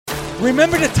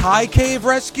Remember the Thai cave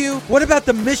rescue? What about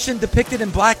the mission depicted in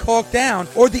Black Hawk Down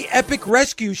or the epic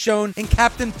rescue shown in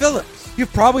Captain Phillips?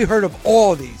 You've probably heard of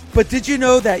all of these, but did you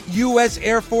know that U.S.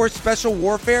 Air Force Special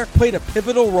Warfare played a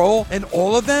pivotal role in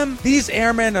all of them? These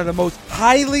airmen are the most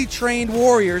highly trained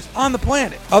warriors on the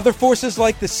planet. Other forces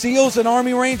like the SEALs and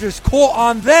Army Rangers call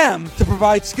on them to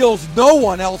provide skills no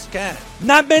one else can.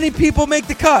 Not many people make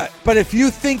the cut, but if you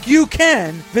think you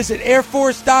can, visit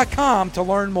airforce.com to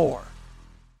learn more.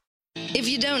 If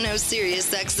you don't know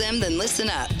SiriusXM, then listen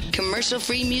up.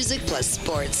 Commercial-free music plus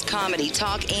sports, comedy,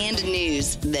 talk, and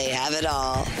news. They have it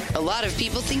all. A lot of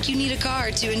people think you need a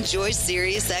car to enjoy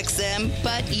SiriusXM,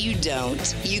 but you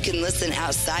don't. You can listen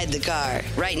outside the car.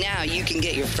 Right now, you can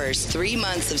get your first 3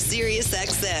 months of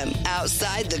SiriusXM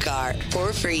outside the car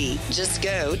for free. Just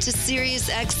go to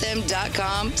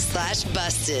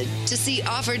SiriusXM.com/busted to see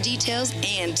offer details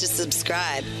and to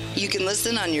subscribe. You can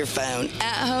listen on your phone,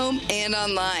 at home, and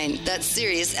online. That's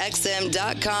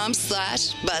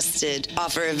SiriusXM.com/busted.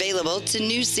 Offer available to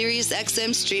new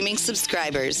SiriusXM streaming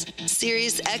subscribers.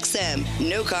 SiriusXM,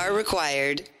 no car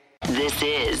required. This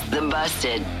is the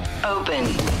Busted Open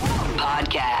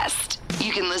Podcast.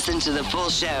 You can listen to the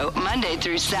full show Monday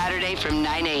through Saturday from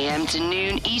 9 a.m. to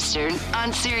noon Eastern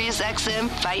on SiriusXM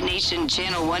Fight Nation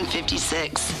Channel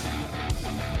 156.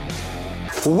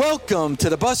 Welcome to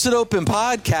the Busted Open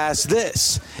Podcast.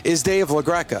 This is Dave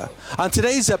LaGreca. On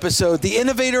today's episode, the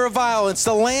innovator of violence,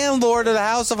 the landlord of the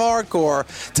House of Hardcore,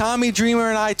 Tommy Dreamer,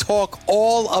 and I talk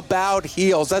all about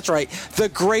heels. That's right, the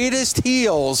greatest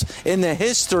heels in the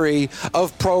history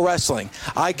of pro wrestling.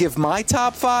 I give my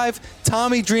top 5.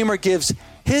 Tommy Dreamer gives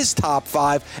his top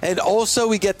 5, and also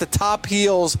we get the top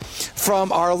heels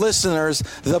from our listeners,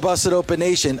 the Busted Open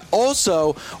Nation.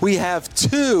 Also, we have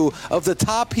 2 of the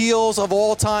top heels of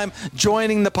all time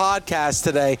joining the podcast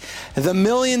today. The $1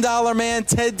 Million Man,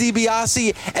 Ted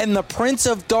DiBiase, and the Prince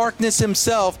of Darkness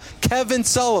himself, Kevin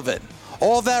Sullivan.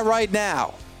 All that right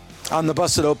now on the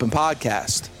Busted Open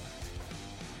Podcast.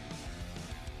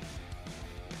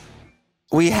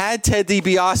 We had Ted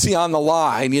DiBiase on the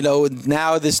line,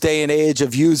 now this day and age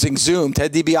of using Zoom.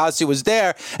 Ted DiBiase was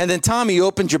there, and then Tommy, you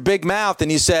opened your big mouth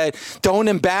and you said, don't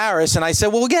embarrass. And I said,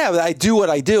 well, yeah, I do what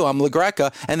I do. I'm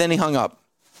LaGreca. And then he hung up.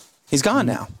 He's gone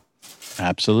now.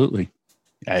 Absolutely.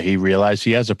 He realized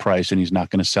he has a price and he's not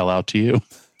going to sell out to you.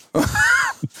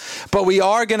 But we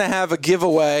are going to have a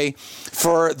giveaway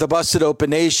for the Busted Open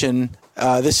Nation.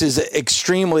 This is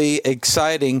extremely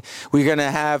exciting. We're going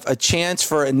to have a chance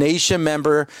for a Nation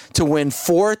member to win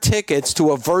 4 tickets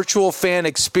to a virtual fan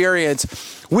experience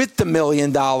with the $1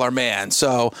 Million Man.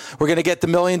 So we're going to get the $1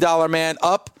 Million Man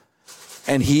up,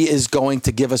 and he is going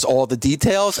to give us all the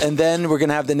details. And then we're going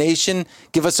to have the Nation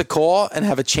give us a call and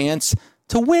have a chance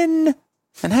to win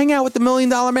and hang out with the $1 Million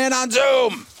Man on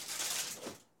Zoom.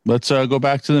 Let's go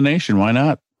back to the Nation. Why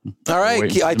not? All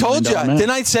right. I told you. Didn't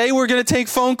I say we're going to take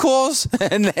phone calls?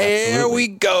 And here we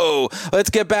go. Let's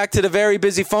get back to the very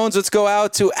busy phones. Let's go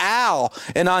out to Al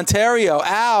in Ontario.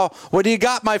 Al, what do you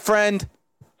got, my friend?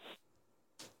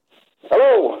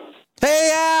 Hello.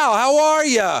 Hey, Al. How are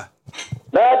you? Not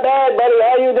bad, buddy.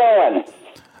 How you doing?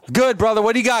 Good, brother.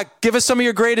 What do you got? Give us some of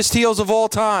your greatest heels of all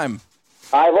time.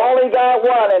 I've only got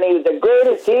one, and he's the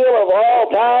greatest heel of all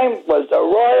time, was the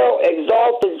Royal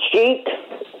Exalted Sheik,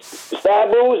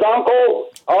 Sabu's uncle.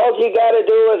 All you got to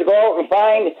do is go out and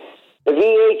find the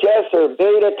VHS or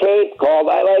beta tape called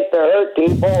I Like to Hurt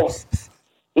People.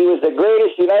 He was the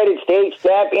greatest United States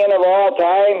champion of all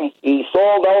time. He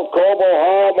sold out Cobo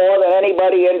Hall more than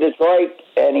anybody in Detroit,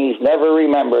 and he's never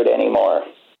remembered anymore.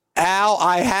 Al,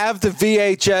 I have the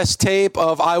VHS tape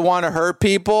of I Want to Hurt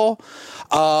People.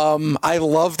 I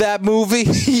love that movie.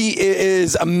 He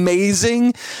is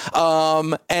amazing.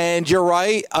 And you're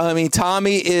right. I mean,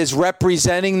 Tommy is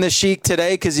representing the Sheik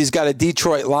today because he's got a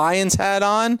Detroit Lions hat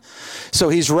on. So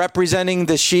he's representing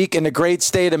the Sheik in the great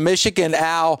state of Michigan.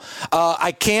 Al,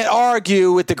 I can't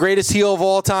argue with the greatest heel of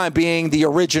all time being the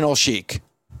original Sheik.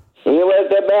 He was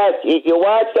the best. You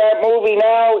watch that movie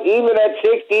now, even at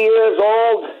 60 years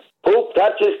old, poop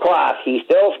touches cloth. He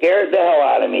still scares the hell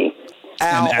out of me.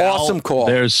 Al, awesome call.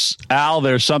 There's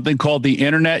something called the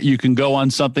internet. You can go on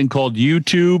something called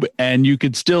YouTube, and you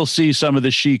could still see some of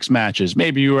the Sheik's matches.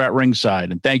 Maybe you were at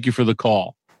ringside, and thank you for the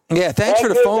call. Yeah, thanks for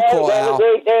the phone call, Have Al. a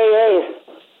great day,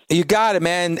 You got it,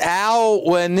 man. Al,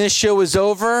 when this show is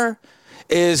over,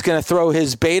 is going to throw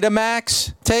his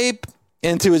Betamax tape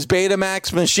into his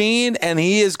Betamax machine, and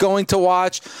he is going to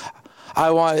watch I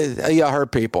Want to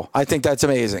Hurt People. I think that's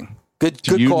amazing. Good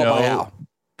call by Al.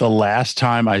 The last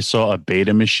time I saw a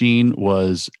beta machine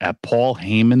was at Paul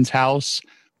Heyman's house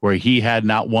where he had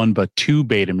not one but two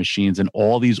beta machines and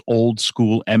all these old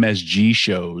school MSG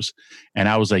shows. And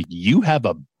I was like, you have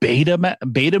a beta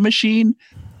machine?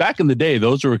 Back in the day,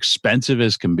 those were expensive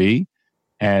as can be.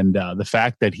 And the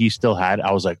fact that he still had,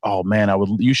 I was like, oh man,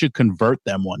 you should convert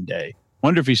them one day.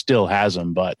 Wonder if he still has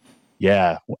them. But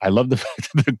yeah, I love the fact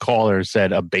that the caller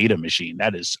said a beta machine.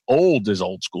 That is old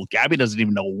school. Gabby doesn't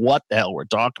even know what the hell we're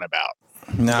talking about.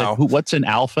 No. Like, what's an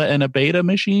alpha and a beta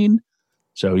machine?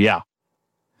 So yeah.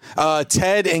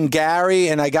 Ted and Gary,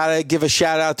 and I got to give a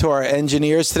shout out to our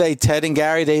engineers today, Ted and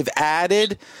Gary. They've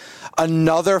added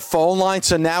another phone line.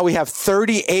 So now we have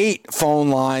 38 phone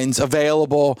lines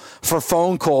available for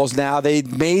phone calls now. They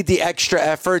made the extra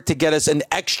effort to get us an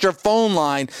extra phone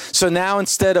line. So now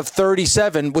instead of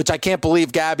 37, which I can't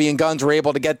believe Gabby and Guns were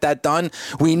able to get that done,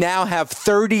 we now have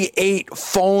 38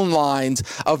 phone lines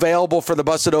available for the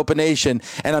Busted Open Nation.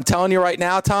 And I'm telling you right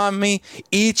now, Tommy,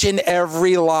 each and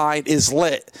every line is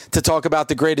lit to talk about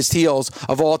the greatest heels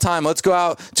of all time. Let's go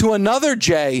out to another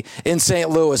Jay in St.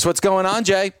 Louis. What's going on,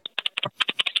 Jay?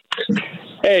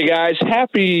 Hey, guys.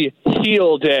 Happy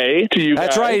Heel Day to you guys.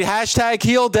 That's right. Hashtag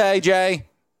Heel Day, Jay.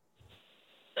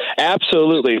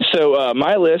 Absolutely. So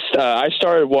my list, I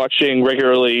started watching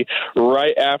regularly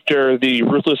right after the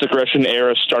Ruthless Aggression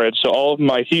era started. So all of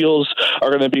my heels are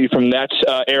going to be from that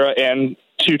era and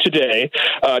to today.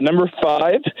 Number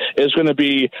 5 is going to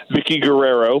be Vicky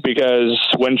Guerrero, because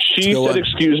when she said,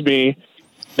 excuse me,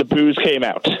 the booze came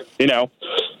out, you know.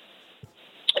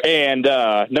 And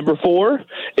number 4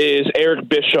 is Eric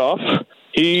Bischoff.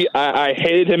 I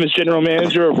hated him as general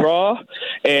manager of Raw,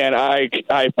 and I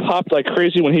popped like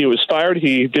crazy when he was fired.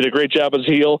 He did a great job as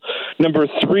heel. Number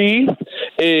 3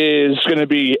 is going to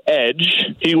be Edge.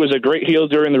 He was a great heel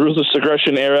during the Ruthless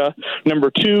Aggression era. Number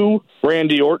 2,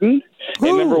 Randy Orton. Ooh.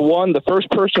 And number 1, the first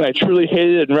person I truly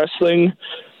hated in wrestling,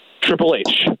 Triple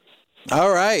H.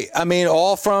 All right. I mean,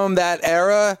 all from that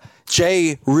era.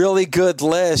 Jay, really good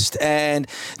list. And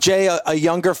Jay, a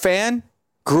younger fan,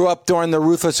 grew up during the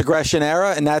Ruthless Aggression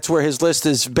era, and that's where his list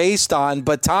is based on.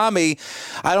 But Tommy,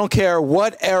 I don't care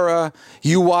what era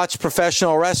you watch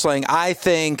professional wrestling. I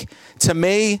think, to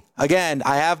me, again,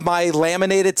 I have my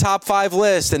laminated top 5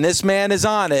 list, and this man is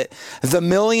on it. The $1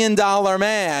 Million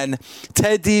Man,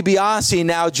 Ted DiBiase,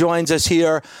 now joins us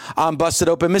here on Busted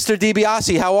Open. Mr.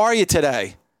 DiBiase, how are you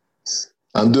today?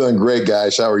 I'm doing great,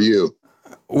 guys. How are you?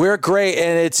 We're great,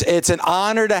 and it's an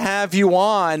honor to have you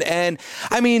on. And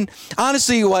I mean,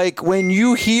 honestly, like when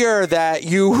you hear that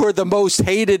you were the most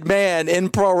hated man in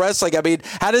pro wrestling, I mean,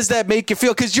 how does that make you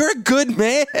feel? Because you're a good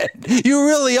man, you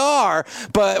really are.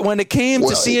 But when it came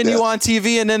to seeing you on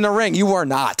TV and in the ring, you were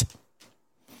not.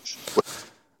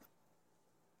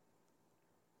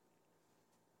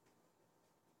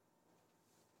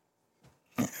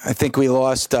 I think we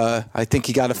lost. I think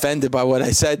he got offended by what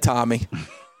I said, Tommy.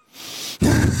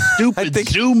 Stupid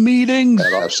Zoom meetings.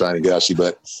 I'm signing Gussie,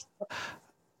 but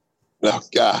no,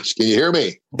 gosh, can you hear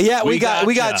me? Yeah, we got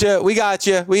you. We got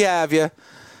you. We have you.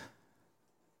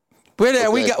 We're there.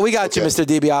 Okay. We got you, Mr.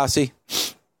 DiBiase.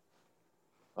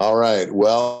 All right.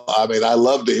 Well, I mean, I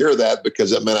love to hear that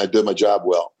because that meant I did my job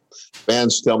well.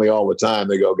 Fans tell me all the time.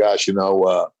 They go, "Gosh, you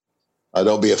know,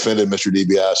 don't be offended, Mr.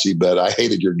 DiBiase, but I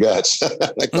hated your guts." I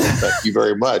go, "Thank you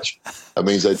very much. That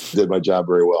means I did my job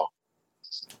very well."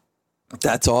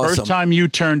 That's awesome. First time you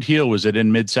turned heel, was it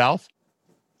in Mid-South?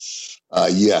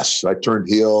 Yes, I turned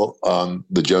heel on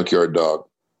the Junkyard Dog.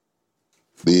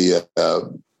 The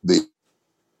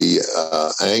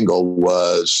angle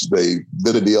was they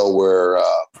did a deal where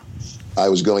I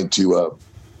was going to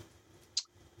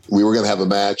we were going to have a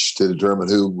match to determine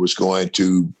who was going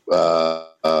to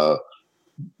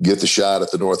get the shot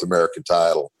at the North American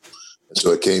title. And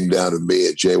so it came down to me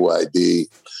and JYD.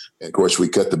 And of course, we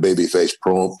cut the babyface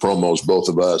promos, both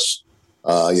of us.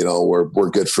 You know, we're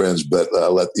good friends, but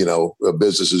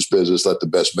business is business. Let the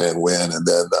best man win. And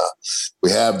then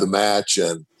we have the match,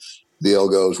 and deal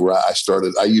goes where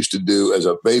I used to do as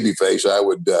a babyface. I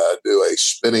would do a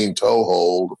spinning toe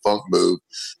hold, a funk move,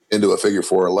 into a figure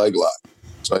 4 leg lock.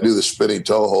 So I do the spinning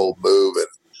toe hold move,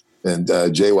 and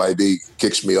JYD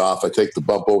kicks me off. I take the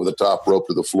bump over the top rope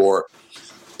to the floor.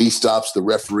 He stops the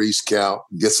referee's count,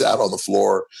 gets out on the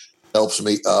floor, helps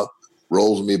me up,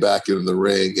 rolls me back into the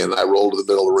ring, and I roll to the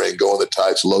middle of the ring, go in the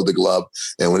tights, load the glove,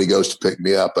 and when he goes to pick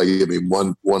me up, I give him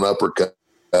one uppercut.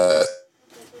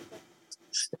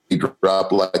 He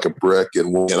dropped like a brick,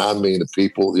 and I mean, the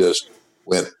people just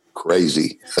went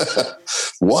crazy.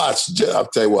 Watts, I'll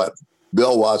tell you what,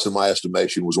 Bill Watts, in my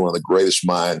estimation, was one of the greatest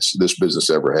minds this business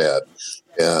ever had.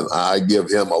 And I give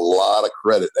him a lot of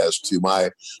credit as to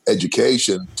my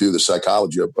education to the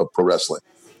psychology of pro wrestling.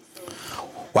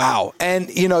 Wow. And,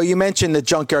 you mentioned the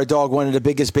Junkyard Dog, one of the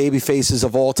biggest baby faces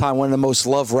of all time, one of the most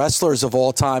loved wrestlers of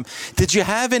all time. Did you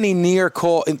have any near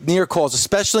calls,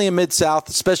 especially in Mid-South,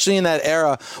 especially in that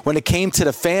era, when it came to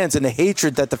the fans and the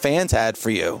hatred that the fans had for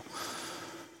you?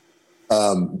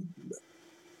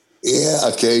 Yeah,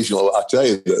 occasionally. I'll tell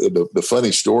you, the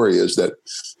funny story is that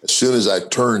as soon as I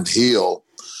turned heel,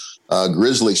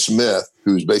 Grizzly Smith,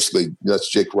 that's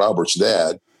Jake Roberts'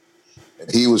 dad,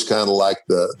 he was kind of like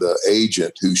the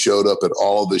agent who showed up at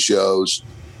all the shows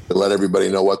to let everybody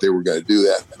know what they were going to do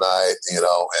that night,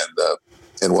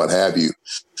 and what have you.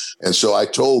 And so I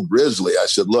told Grizzly, I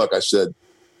said, look,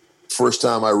 first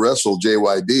time I wrestled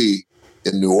JYD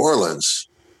in New Orleans,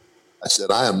 I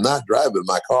said, I am not driving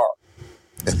my car.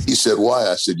 And he said, why?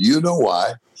 I said, you know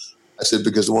why? I said,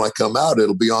 because when I come out,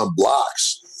 it'll be on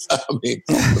blocks. I mean,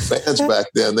 the fans back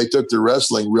then, they took their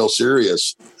wrestling real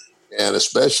serious, and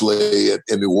especially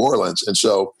in New Orleans. And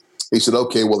so he said,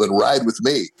 okay, well, then ride with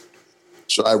me.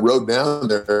 So I rode down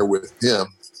there with him,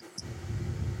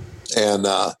 and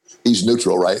he's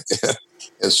neutral, right?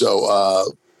 And so,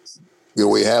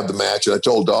 we have the match, and I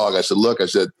told Dog, I said, look, I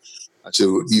said,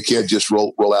 you can't just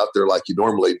roll out there like you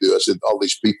normally do. I said, all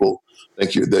these people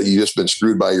think that you just been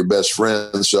screwed by your best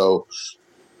friend. So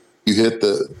you hit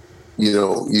the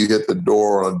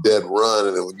door on dead run,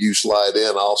 and then when you slide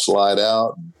in, I'll slide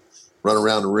out and run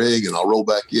around the ring, and I'll roll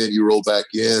back in. You roll back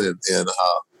in, and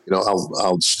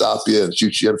I'll stop you and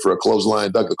shoot you in for a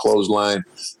clothesline, duck a clothesline,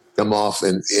 come off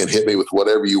and hit me with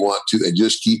whatever you want to, and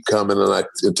just keep coming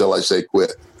until I say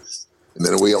quit. And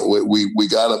then we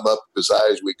got him up as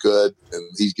high as we could, and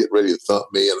he's getting ready to thump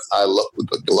me, and I look with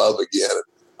the glove again and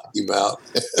knock him out.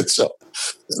 And so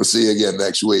we'll see you again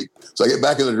next week. So I get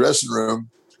back in the dressing room,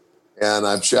 and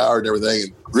I'm showered and everything,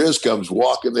 and Grizz comes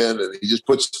walking in, and he just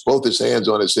puts both his hands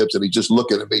on his hips, and he's just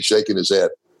looking at me, shaking his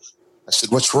head. I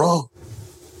said, what's wrong?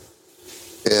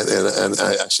 And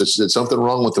I said, is something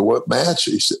wrong with the match?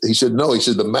 He said, no. He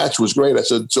said, the match was great. I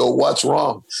said, so what's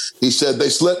wrong? He said, they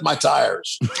slit my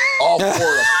tires. All four of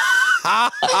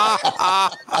them.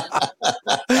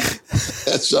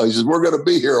 And so he says, we're going to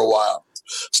be here a while.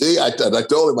 See, I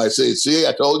told him, I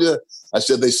told you. I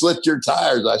said, they slit your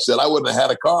tires. I said, I wouldn't have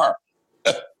had a car.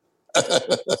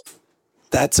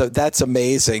 That's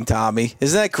amazing, Tommy.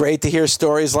 Isn't that great to hear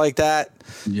stories like that?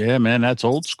 Yeah, man, that's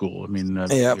old school. I mean,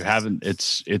 yep.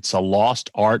 It's a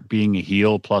lost art being a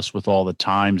heel. Plus, with all the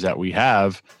times that we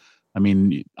have, I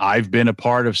mean, I've been a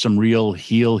part of some real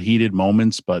heel heated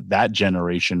moments, but that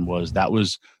generation was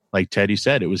like Teddy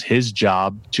said, it was his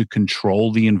job to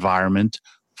control the environment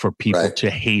for people to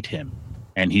hate him,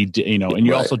 and he, and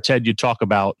you also, Ted, you talk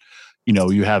about,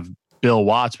 you have Bill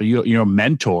Watts, but your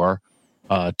mentor.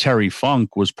 Terry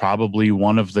Funk was probably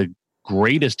one of the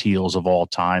greatest heels of all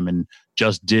time, and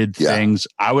just did things.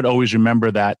 I would always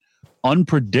remember that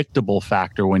unpredictable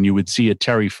factor when you would see a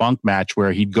Terry Funk match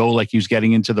where he'd go like he was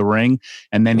getting into the ring,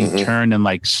 and then he'd turn and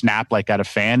like snap like at a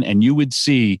fan, and you would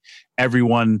see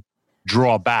everyone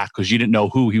draw back because you didn't know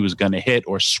who he was going to hit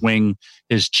or swing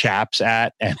his chaps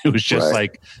at. And it was just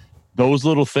like those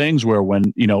little things where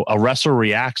when, a wrestler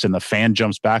reacts and the fan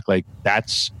jumps back, like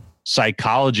that's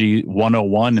psychology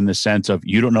 101 in the sense of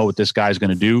you don't know what this guy's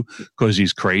going to do because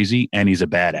he's crazy and he's a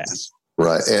badass.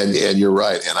 Right. And you're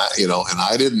right. And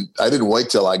I didn't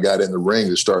wait till I got in the ring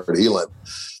to start healing.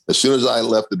 As soon as I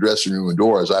left the dressing room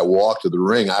door, as I walked to the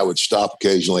ring, I would stop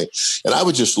occasionally and I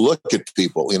would just look at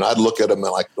people. I'd look at them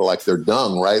like they're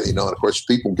dung, right? And of course,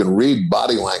 people can read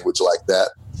body language like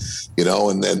that,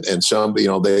 and some,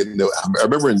 I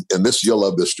remember, and this, you'll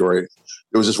love this story.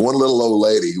 There was this one little old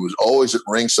lady who was always at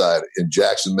ringside in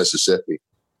Jackson, Mississippi.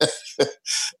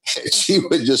 She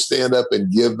would just stand up and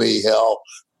give me hell,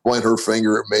 point her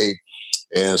finger at me.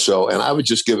 And I would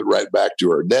just give it right back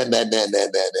to her.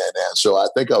 So I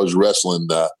think I was wrestling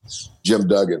Jim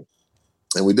Duggan,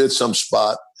 and we did some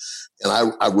spot, and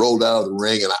I rolled out of the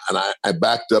ring, and I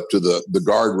backed up to the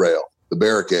guardrail, the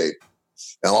barricade.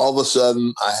 And all of a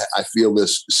sudden, I feel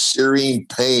this searing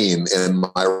pain in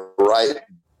my right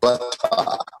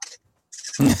buttock.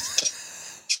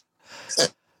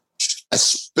 I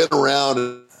spin around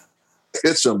and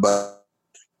hit somebody.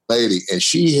 Lady, and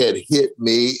she had hit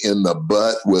me in the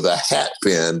butt with a hat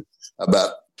pin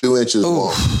about 2 inches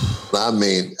long. I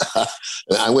mean,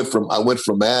 I went from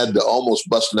mad to almost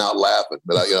busting out laughing,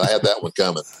 but I had that one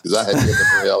coming because I had given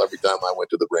her hell every time I went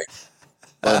to the ring.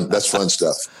 That's fun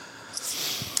stuff.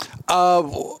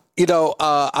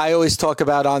 I always talk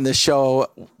about on the show,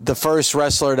 the first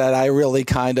wrestler that I really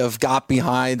kind of got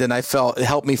behind and I felt it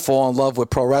helped me fall in love with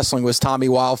pro wrestling was Tommy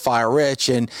Wildfire Rich.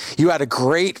 And you had a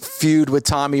great feud with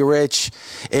Tommy Rich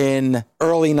in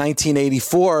early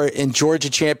 1984 in Georgia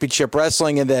Championship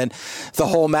Wrestling. And then the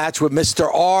whole match with Mr.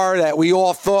 R that we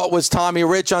all thought was Tommy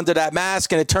Rich under that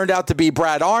mask. And it turned out to be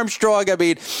Brad Armstrong. I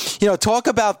mean, talk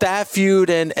about that feud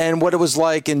and what it was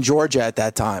like in Georgia at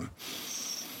that time.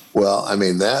 Well, I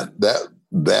mean,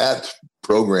 that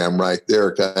program right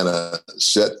there kind of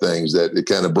set things that it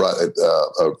kind of brought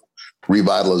a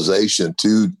revitalization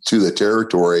to the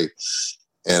territory.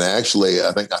 And actually,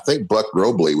 I think Buck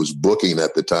Grobley was booking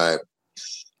at the time.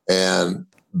 And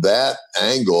that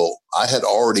angle, I had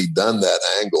already done that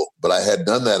angle, but I had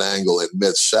done that angle in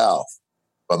Mid-South,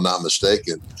 if I'm not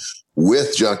mistaken,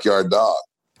 with Junkyard Dog,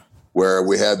 where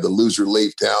we had the loser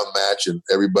leave town match and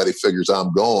everybody figures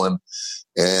I'm going.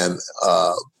 And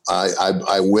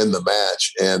I win the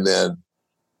match, and then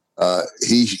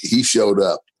he showed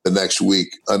up the next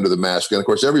week under the mask, and of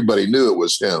course everybody knew it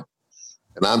was him.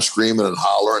 And I'm screaming and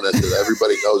hollering at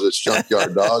everybody knows it's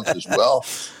Junkyard Dogs as well.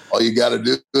 All you got to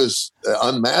do is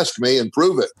unmask me and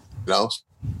prove it,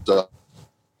 So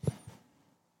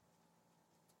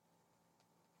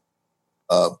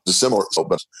similar,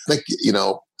 but I think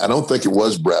I don't think it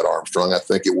was Brad Armstrong. I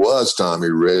think it was Tommy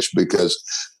Rich because.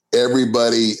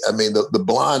 Everybody, I mean, the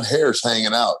blonde hair's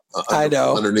hanging out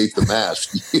underneath the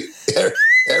mask.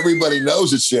 Everybody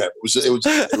knows it's him. It was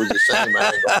the same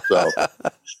angle. So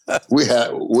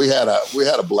we had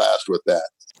a blast with that.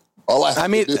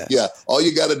 All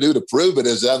you got to do to prove it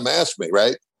is unmask me,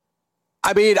 right?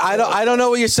 I mean, I don't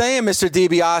know what you're saying, Mr.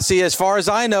 DiBiase. As far as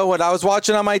I know, what I was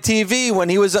watching on my TV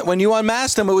when you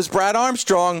unmasked him, it was Brad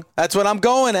Armstrong. That's what I'm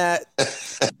going at.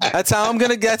 That's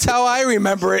how I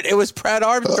remember it. It was Brad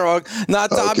Armstrong,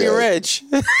 not Tommy Rich.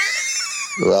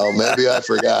 Well, maybe I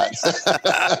forgot.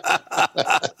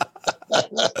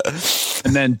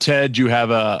 And then, Ted, you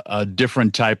have a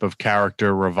different type of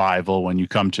character revival when you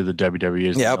come to the WWE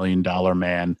as the $1 Million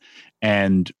Man.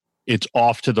 And it's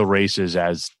off to the races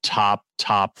as top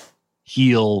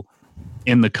heel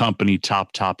in the company,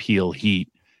 top heel heat.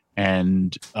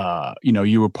 And,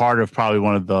 you were part of probably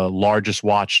one of the largest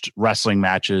watched wrestling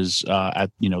matches at,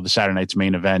 the Saturday Night's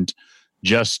Main Event.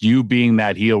 Just you being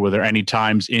that heel, were there any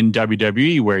times in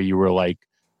WWE where you were like,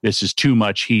 this is too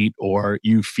much heat, or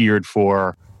you feared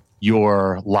for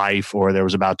your life, or there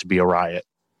was about to be a riot?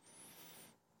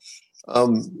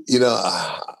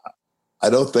 I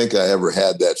don't think I ever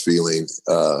had that feeling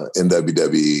in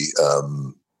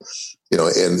WWE.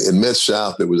 In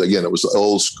Mid-South, it was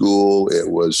old school. It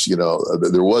was,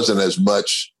 there wasn't as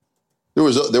much. There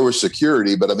was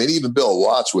security, but I mean, even Bill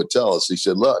Watts would tell us. He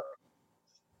said, "Look,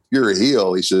 you're a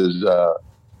heel." He says,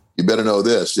 "You better know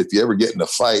this: if you ever get in a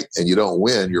fight and you don't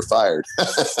win, you're fired."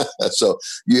 So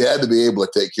you had to be able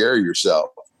to take care of yourself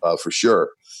for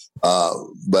sure.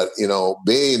 But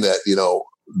being that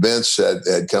Vince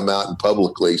had come out and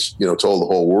publicly, told the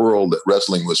whole world that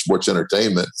wrestling was sports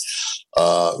entertainment,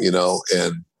 and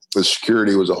the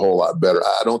security was a whole lot better.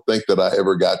 I don't think that I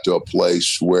ever got to a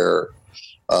place where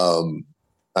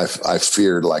I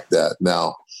feared like that.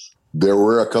 Now, there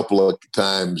were a couple of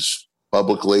times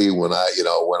publicly when I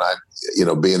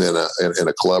being in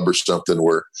a club or something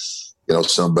where,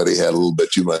 somebody had a little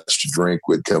bit too much to drink,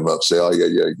 would come up and say, "Oh, yeah,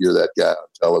 you're that guy on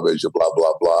television, blah,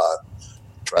 blah, blah."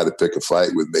 Try to pick a fight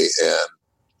with me.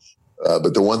 And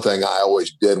but the one thing I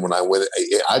always did when I went,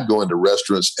 I'd go into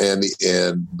restaurants and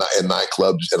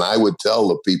nightclubs, and I would tell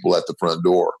the people at the front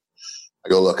door, I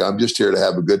go, "Look, I'm just here to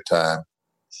have a good time."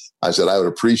 I said, "I would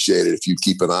appreciate it if you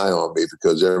keep an eye on me,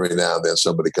 because every now and then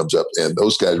somebody comes up," and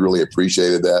those guys really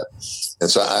appreciated that. And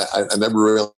so I never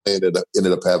really ended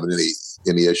up having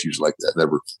any issues like that.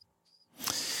 Never.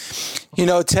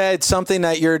 Ted, something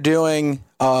that you're doing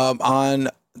on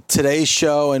today's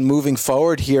show and moving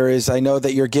forward here is, I know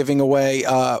that you're giving away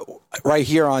right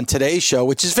here on today's show,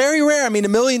 which is very rare. I mean, $1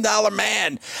 Million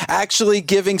Man actually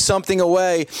giving something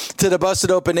away to the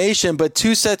Busted Open Nation, but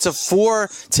 2 sets of 4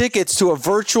 tickets to a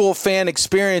virtual fan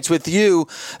experience with you,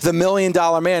 the $1 Million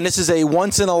Man. This is a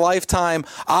once in a lifetime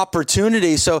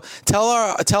opportunity. So tell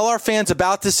our fans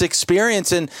about this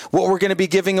experience and what we're going to be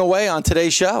giving away on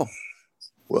today's show.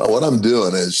 Well, what I'm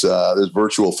doing is this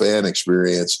virtual fan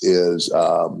experience is,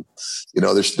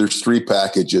 there's 3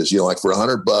 packages. Like for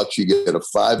 $100, you get a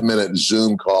 5-minute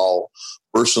Zoom call,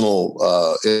 personal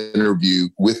interview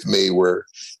with me where,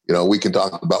 we can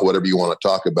talk about whatever you want to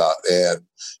talk about, and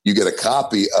you get a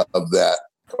copy of that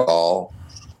call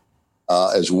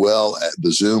as well as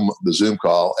the Zoom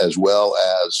call, as well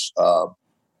as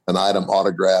an item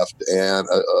autographed and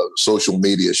a social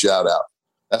media shout out.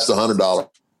 That's the $100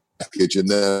 package. And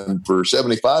then for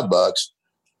 $75,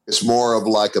 it's more of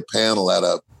like a panel at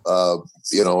a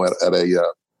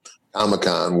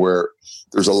Comic-Con where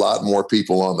there's a lot more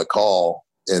people on the call,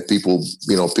 and people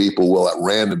will at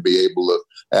random be able to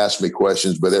ask me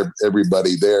questions, but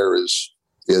everybody there is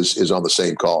on the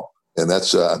same call. And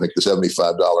that's, I think, the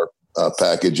 $75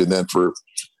 package. And then for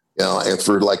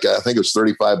like, I think it was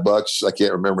 $35. I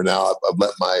can't remember now. I've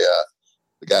let my,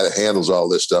 the guy that handles all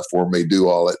this stuff for me do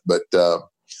all it. But I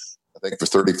think for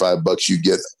 $35,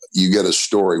 you get a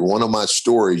story. One of my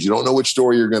stories, you don't know which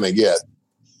story you're going to get.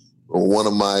 One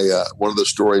of the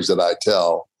stories that I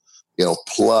tell,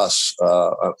 plus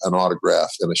an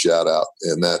autograph and a shout out.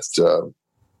 And that,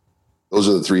 those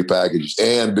are the three packages.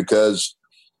 And because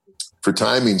for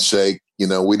timing's sake,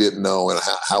 we didn't know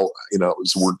how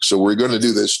so we're going to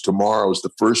do this. Tomorrow is the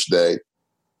first day.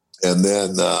 And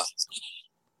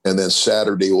then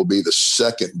Saturday will be the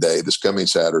second day, this coming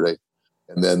Saturday.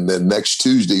 And then next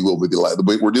Tuesday will be the last.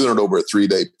 We're doing it over a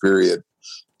 3-day period.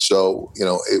 So,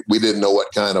 we didn't know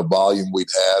what kind of volume we'd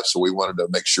have. So we wanted to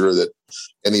make sure that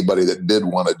anybody that did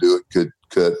want to do it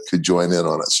could join in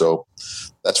on it. So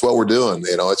that's what we're doing.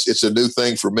 It's a new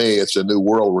thing for me. It's a new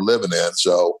world we're living in.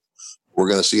 So we're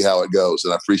going to see how it goes.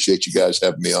 And I appreciate you guys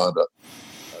having me on to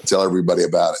tell everybody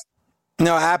about it.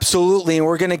 No, absolutely. And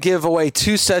we're going to give away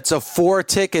 2 sets of 4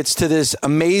 tickets to this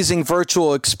amazing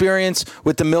virtual experience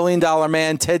with the $1 Million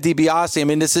Man, Ted DiBiase. I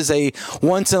mean, this is a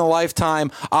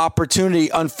once-in-a-lifetime opportunity.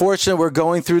 Unfortunately, we're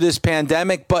going through this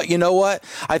pandemic, but you know what?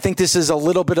 I think this is a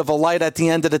little bit of a light at the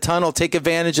end of the tunnel. Take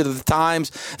advantage of the times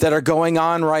that are going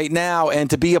on right now, and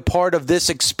to be a part of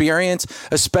this experience,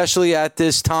 especially at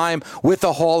this time with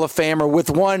a Hall of Famer,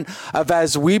 with one of,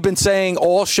 as we've been saying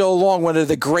all show long, one of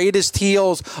the greatest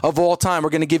heels of all time. We're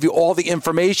going to give you all the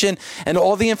information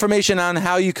on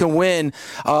how you can win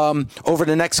over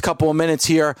the next couple of minutes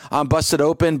here on Busted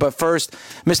Open. But first,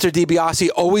 Mr. DiBiase,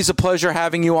 always a pleasure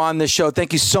having you on this show.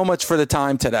 Thank you so much for the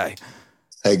time today.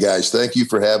 Hey, guys, thank you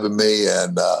for having me,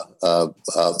 and I'll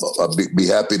be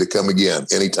happy to come again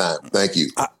anytime. Thank you.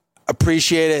 I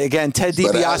appreciate it. Again, Ted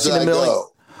DiBiase, the million.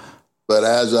 But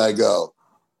as I go,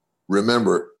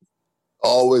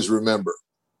 always remember,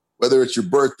 whether it's your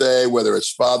birthday, whether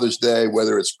it's Father's Day,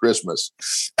 whether it's Christmas,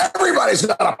 everybody's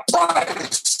got a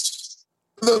prize.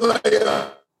 The $1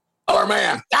 Million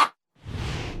Man.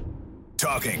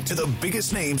 Talking to the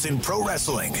biggest names in pro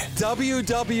wrestling.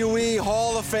 WWE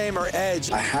Hall of Famer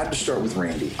Edge. I had to start with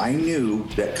Randy. I knew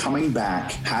that coming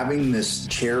back, having this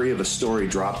cherry of a story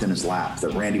dropped in his lap,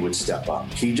 that Randy would step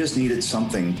up. He just needed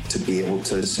something to be able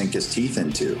to sink his teeth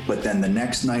into. But then the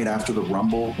next night after the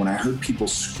Rumble, when I heard people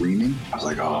screaming, I was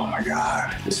like, oh my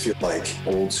God, this feels like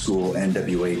old school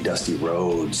NWA Dusty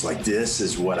Rhodes. Like, this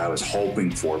is what I was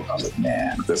hoping for. I was like,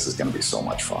 man, this is going to be so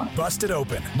much fun. Busted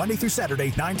Open, Monday through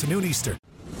Saturday, 9 to noon Eastern.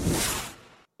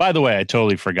 By the way, I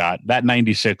totally forgot that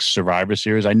 96 Survivor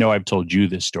Series. I know I've told you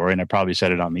this story, and I probably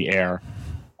said it on the air.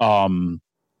 The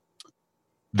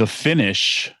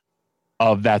finish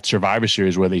of that Survivor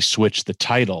Series where they switched the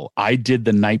title, I did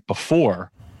the night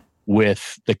before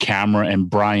with the camera and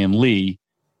Brian Lee.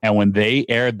 And when they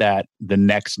aired that the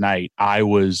next night, I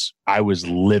was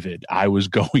livid. I was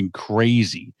going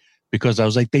crazy because I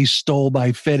was like, they stole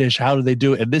my finish. How did they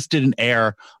do it? And this didn't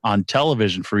air on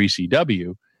television for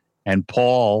ECW. And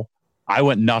Paul, I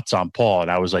went nuts on Paul,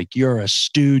 and I was like, you're a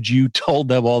stooge. You told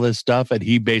them all this stuff. And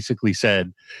he basically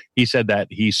said that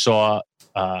he saw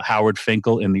Howard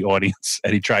Finkel in the audience,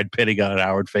 and he tried pitting on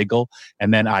Howard Finkel.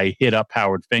 And then I hit up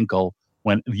Howard Finkel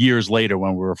years later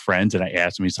when we were friends, and I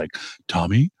asked him, he's like,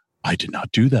 Tommy, I did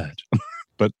not do that.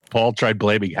 But Paul tried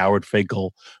blaming Howard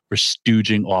Finkel for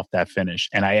stooging off that finish.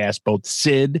 And I asked both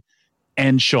Sid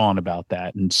and Sean about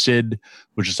that. And Sid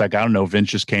was just like, I don't know, Vince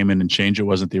just came in and changed it. It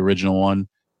wasn't the original one.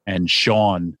 And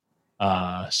Sean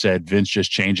said, Vince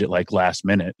just changed it like last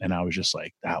minute. And I was just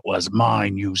like, that was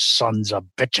mine, you sons of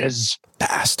bitches.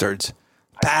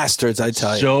 Bastards, I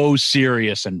tell you. So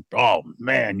serious. And, oh,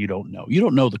 man, you don't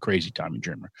know the crazy Tommy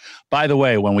Dreamer. By the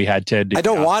way, when we had Ted DiBiase, I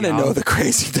don't want to know the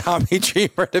crazy Tommy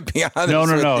Dreamer, to be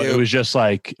honest. No. You. It was just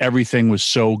like everything was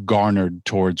so garnered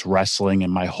towards wrestling,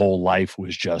 and my whole life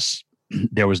was just,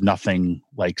 there was nothing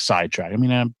like sidetrack. I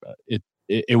mean,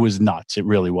 it was nuts. It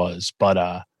really was.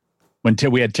 But when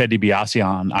we had Ted DiBiase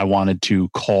on, I wanted to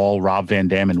call Rob Van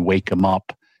Dam and wake him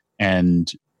up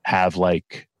and have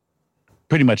like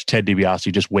pretty much Ted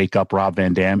DiBiase just wake up Rob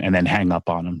Van Dam and then hang up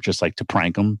on him, just like to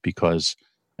prank him, because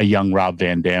a young Rob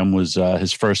Van Dam was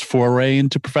his first foray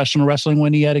into professional wrestling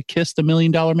when he had to kiss the $1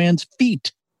 Million Man's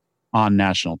feet. on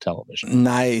national television.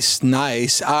 Nice.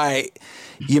 All right.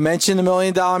 You mentioned the $1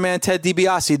 Million Man, Ted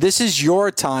DiBiase. This is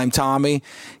your time, Tommy.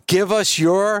 Give us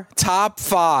your top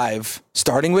 5,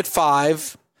 starting with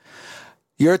 5,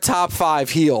 your top 5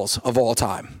 heels of all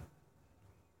time.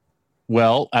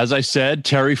 Well, as I said,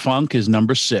 Terry Funk is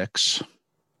number 6,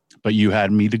 but you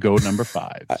had me to go number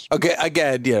 5. Okay,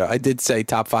 again, I did say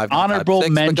top 5. Honorable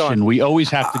 6, mention. We always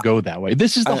have to go that way.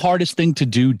 This is the hardest thing to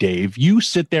do, Dave. You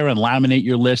sit there and laminate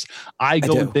your list. I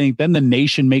go and think. Then the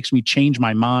nation makes me change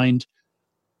my mind.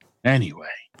 Anyway,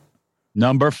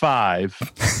 number 5,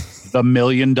 the $1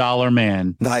 Million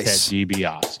Man, nice. Ted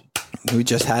DiBiase. We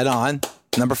just had on.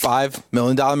 Number 5, $1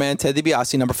 Million Man, Ted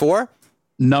DiBiase. Number 4?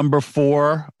 Number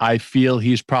 4, I feel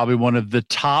he's probably one of the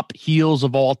top heels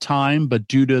of all time, but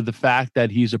due to the fact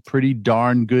that he's a pretty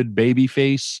darn good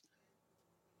babyface,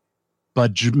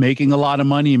 but making a lot of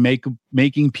money and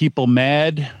making people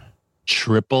mad,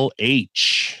 Triple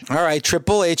H. All right,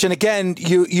 Triple H. And again,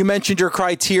 you mentioned your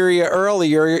criteria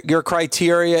earlier. Your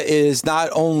criteria is not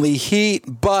only heat,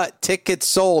 but tickets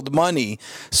sold, money.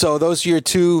 So those are your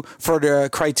 2 for the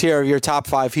criteria of your top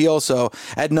 5 heels. So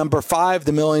at number 5,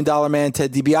 the $1 Million Man,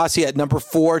 Ted DiBiase. At number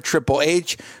 4, Triple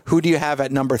H. Who do you have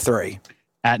at number 3?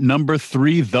 At number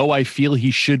 3, though I feel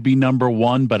he should be number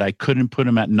 1, but I couldn't put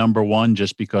him at number 1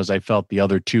 just because I felt the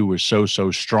other 2 were so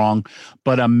strong.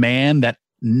 But a man that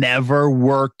never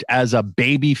worked as a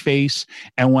babyface.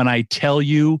 And when I tell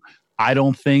you, I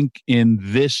don't think in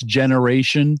this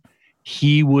generation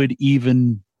he would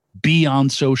even be on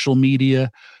social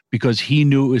media because he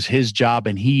knew it was his job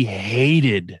and he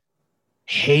hated,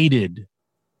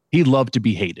 he loved to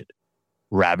be hated.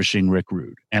 Ravishing Rick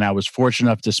Rude. And I was fortunate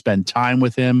enough to spend time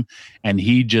with him, and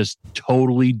he just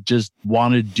totally just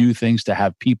wanted to do things to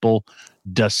have people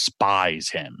despise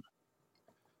him.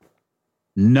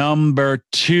 Number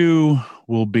 2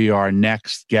 will be our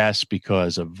next guest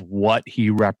because of what he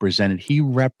represented. He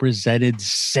represented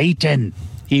Satan.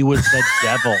 He was the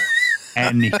devil.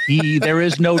 And there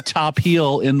is no top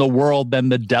heel in the world than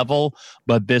the devil,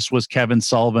 but this was Kevin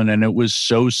Sullivan, and it was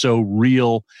so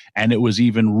real, and it was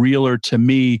even realer to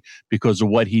me because of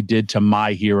what he did to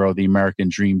my hero, the American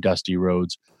Dream, Dusty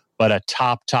Rhodes. But a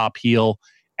top heel.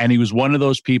 And he was one of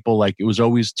those people, like, it was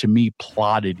always, to me,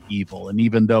 plotted evil. And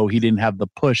even though he didn't have the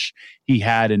push he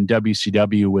had in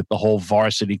WCW with the whole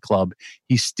Varsity Club,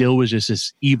 he still was just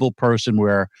this evil person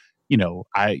where,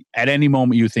 at any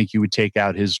moment you think you would take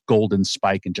out his golden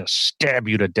spike and just stab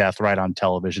you to death right on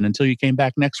television until you came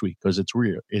back next week because it's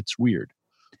weird. It's weird.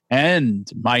 And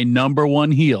my number 1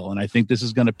 heel, and I think this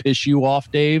is going to piss you off,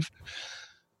 Dave,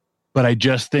 but I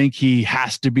just think he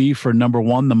has to be for number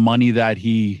 1, the money that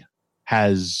he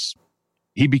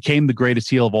became the greatest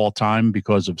heel of all time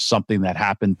because of something that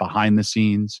happened behind the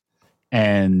scenes.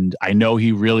 And I know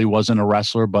he really wasn't a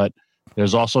wrestler, but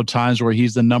there's also times where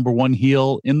he's the number 1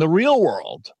 heel in the real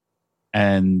world.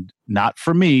 And not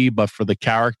for me, but for the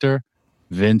character,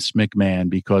 Vince McMahon,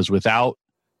 because without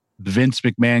the Vince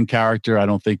McMahon character, I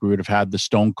don't think we would have had the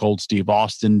Stone Cold Steve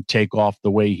Austin take off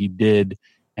the way he did.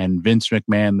 And Vince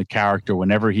McMahon, the character,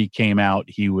 whenever he came out,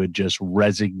 he would just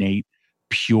resonate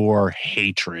pure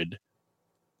hatred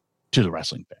to the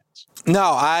wrestling fans. No,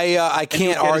 I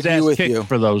can't argue with you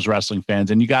for those wrestling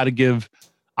fans. And you got to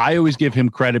I always give him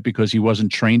credit because he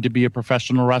wasn't trained to be a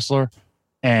professional wrestler,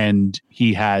 and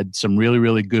he had some really,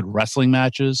 really good wrestling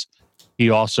matches. He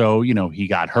also, he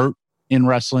got hurt in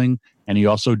wrestling, and he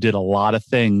also did a lot of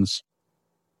things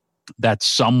that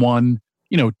someone,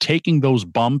 taking those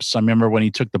bumps. I remember when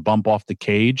he took the bump off the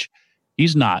cage.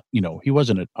 He's not, he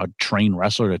wasn't a trained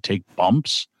wrestler to take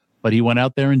bumps, but he went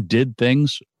out there and did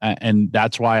things. And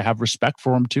that's why I have respect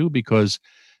for him too, because,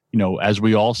 as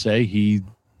we all say, he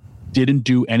didn't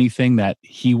do anything that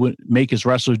he would make his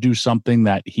wrestlers do something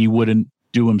that he wouldn't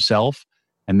do himself.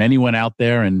 And then he went out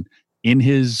there and in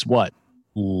his,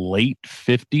 late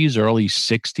 50s, early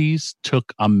 60s,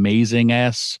 took amazing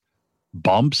ass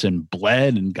bumps and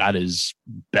bled and got his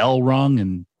bell rung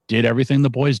and did everything the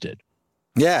boys did.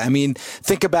 Yeah, I mean,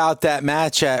 think about that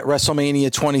match at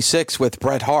WrestleMania 26 with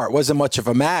Bret Hart. It wasn't much of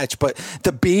a match, but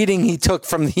the beating he took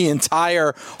from the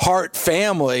entire Hart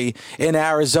family in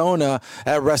Arizona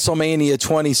at WrestleMania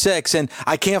 26. And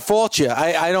I can't fault you.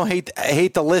 I don't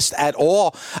hate the list at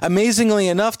all. Amazingly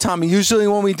enough, Tommy, usually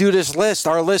when we do this list,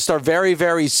 our lists are very,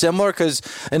 very similar because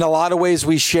in a lot of ways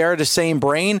we share the same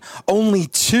brain. Only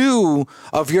 2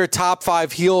 of your top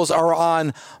 5 heels are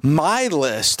on my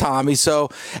list, Tommy. So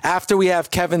after we have have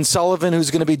Kevin Sullivan,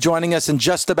 who's going to be joining us in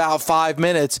just about 5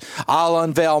 minutes. I'll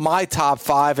unveil my top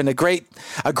 5 and a great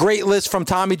list from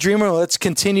Tommy Dreamer. Let's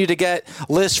continue to get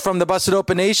lists from the Busted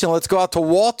Open Nation. Let's go out to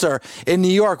Walter in New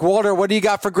York. Walter, what do you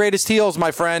got for greatest heels, my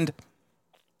friend?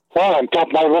 Well, on top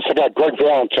of my list, I got Greg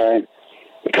Valentine,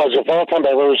 because of all time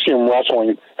I've ever seen him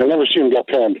wrestling, I've never seen him get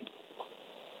pinned.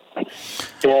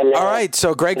 And, all right,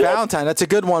 so Greg Valentine, that's a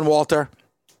good one, Walter.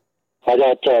 I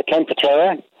got Ken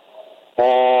Patera,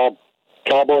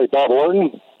 Cowboy Bob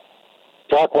Orton,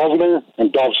 Brock Lesnar,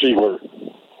 and Dolph Ziggler.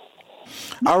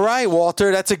 All right,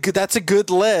 Walter, that's a good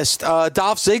list. Dolph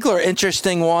Ziggler,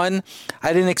 interesting one.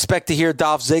 I didn't expect to hear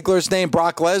Dolph Ziggler's name.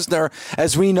 Brock Lesnar,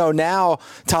 as we know now,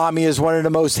 Tommy, is one of the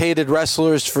most hated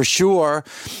wrestlers for sure.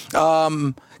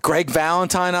 Greg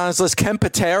Valentine on his list. Ken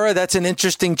Patera, that's an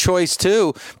interesting choice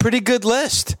too. Pretty good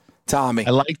list, Tommy. I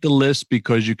like the list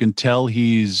because you can tell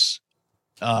he's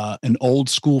an old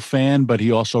school fan, but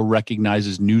he also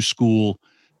recognizes new school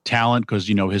talent, because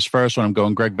his first one, I'm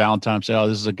going Greg Valentine, say,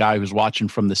 this is a guy who's watching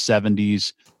from the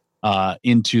 70s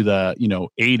into the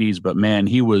 80s, but man,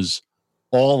 he was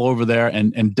all over there.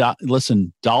 And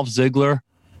listen, Dolph Ziggler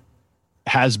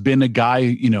has been a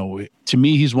guy, to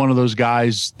me, he's one of those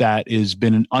guys that has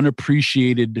been an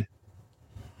unappreciated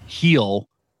heel.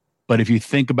 But if you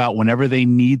think about whenever they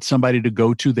need somebody to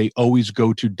go to, they always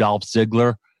go to Dolph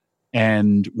Ziggler.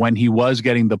 And when he was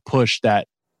getting the push that,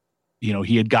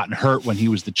 he had gotten hurt when he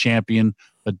was the champion,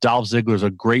 but Dolph Ziggler is a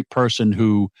great person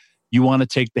who you want to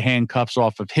take the handcuffs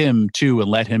off of him too and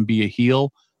let him be a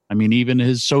heel. I mean, even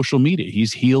his social media,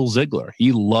 he's heel Ziggler.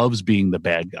 He loves being the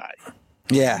bad guy.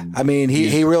 Yeah, I mean,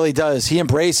 he really does. He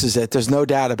embraces it. There's no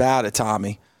doubt about it,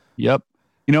 Tommy. Yep.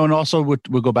 And also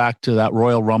we'll go back to that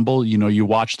Royal Rumble. You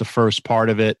watch the first part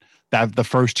of it, that the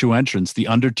first two entrants, The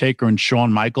Undertaker and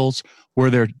Shawn Michaels.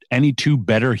 Were there any two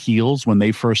better heels when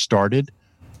they first started?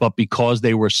 But because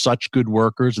they were such good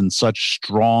workers and such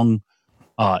strong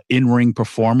in-ring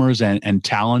performers and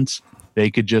talents, they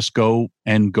could just go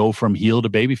from heel to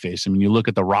babyface. I mean, you look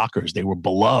at the Rockers, they were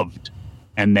beloved.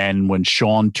 And then when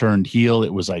Shawn turned heel,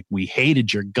 it was like, we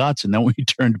hated your guts. And then when he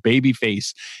turned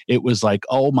babyface, it was like,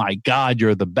 oh my God,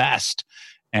 you're the best.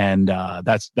 And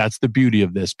that's the beauty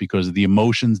of this, because of the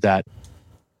emotions that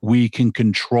we can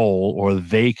control, or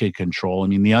they could control. I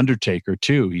mean, The Undertaker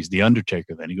too. He's The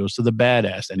Undertaker. Then he goes to the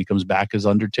Badass. Then he comes back as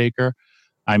Undertaker.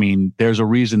 I mean, there's a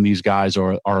reason these guys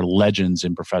are legends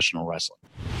in professional wrestling.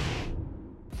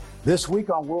 This week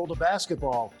on World of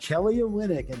Basketball, Kelly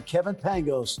Olynyk and Kevin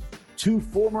Pangos, two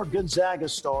former Gonzaga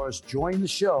stars, joined the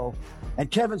show.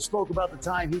 And Kevin spoke about the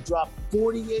time he dropped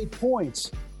 48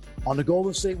 points on the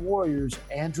Golden State Warriors'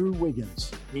 Andrew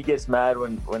Wiggins. He gets mad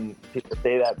when people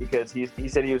say that, because he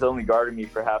said he was only guarding me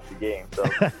for half the game. So,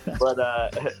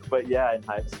 but yeah, in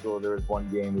high school there was one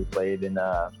game we played in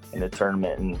a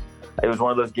tournament, and it was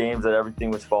one of those games that everything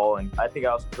was falling. I think I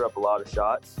also threw up a lot of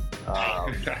shots.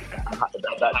 The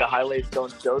highlights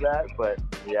don't show that, but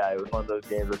yeah, it was one of those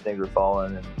games where things were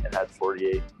falling and had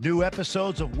 48. New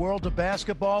episodes of World of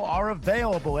Basketball are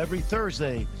available every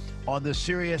Thursday on the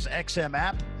SiriusXM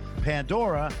app,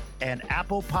 Pandora, and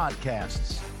Apple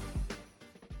Podcasts.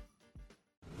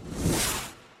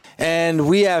 And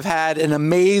we have had an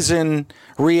amazing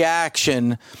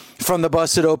reaction from the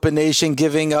Busted Open Nation,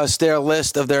 giving us their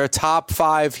list of their top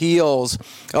 5 heels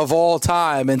of all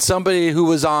time. And somebody who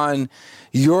was on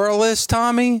your list,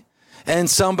 Tommy, and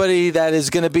somebody that is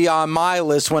going to be on my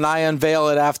list when I unveil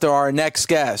it after our next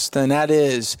guest. And that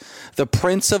is the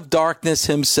Prince of Darkness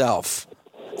himself,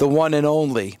 the one and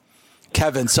only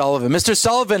Kevin Sullivan. Mr.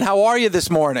 Sullivan, how are you this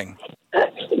morning?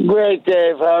 Great,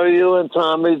 Dave. How are you and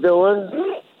Tommy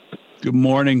doing? Good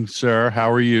morning, sir. How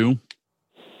are you?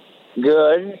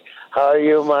 Good. How are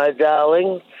you, my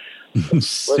darling?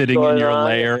 Sitting in your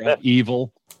lair of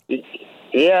evil.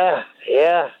 Yeah.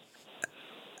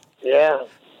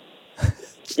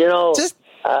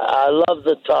 I love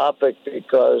the topic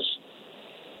because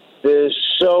there's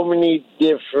so many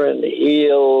different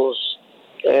heels,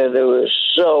 and there were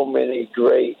so many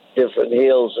great different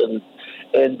heels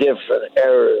in different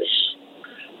eras,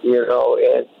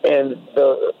 and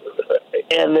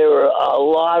there were a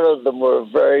lot of them were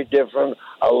very different.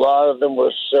 A lot of them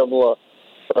were similar,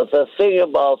 but the thing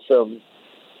about them,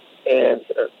 and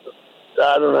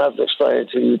I don't have to explain it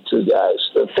to you two guys,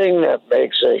 the thing that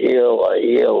makes a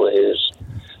heel is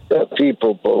that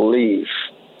people believe.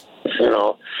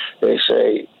 They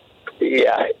say,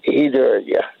 yeah, he did,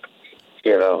 yeah,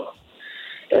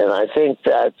 and I think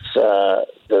that's that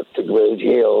the great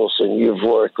heels, and you've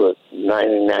worked with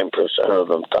 99% of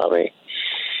them, Tommy.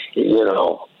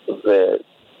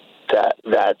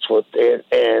 That's what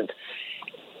and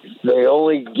they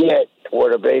only get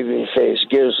what a baby face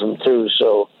gives them too.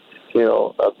 So, you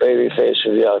know, a baby face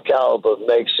of your caliber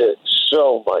makes it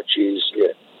so much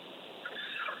easier.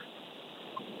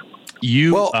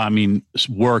 You,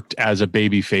 worked as a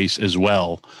baby face as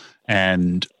well.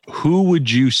 And who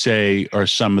would you say are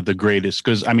some of the greatest?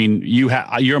 Because, I mean,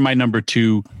 you're my number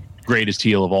 2 greatest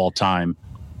heel of all time,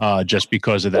 just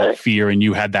because of that fear. And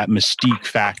you had that mystique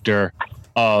factor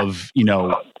of, you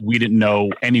know, we didn't know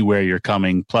anywhere you're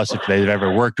coming. Plus, if they've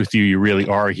ever worked with you, you really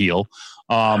are a heel.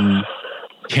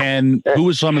 Who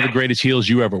was some of the greatest heels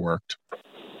you ever worked?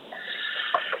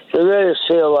 The greatest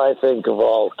heel I think of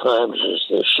all times is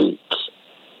the Sheik.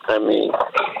 I mean,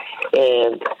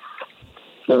 and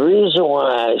the reason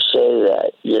why I say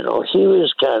that, you know, he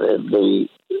was kind of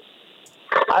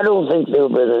I don't think there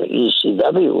would have been an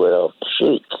ECW without the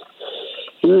Sheik.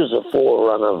 He was the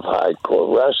forerunner of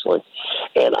hardcore wrestling.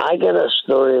 And I got a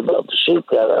story about the Sheik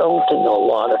that I don't think a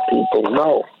lot of people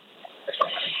know.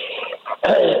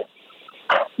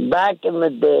 Back in the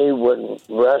day when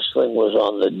wrestling was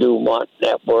on the Dumont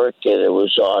Network and it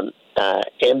was on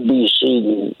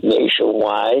NBC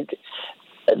nationwide,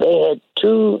 they had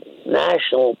 2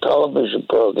 national television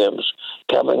programs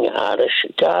coming out of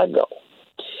Chicago.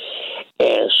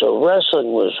 And so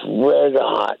wrestling was red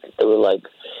hot. They were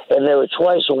and they were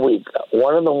twice a week.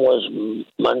 One of them was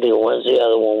Monday and Wednesday, the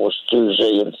other one was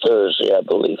Tuesday and Thursday, I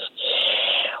believe.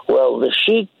 Well, the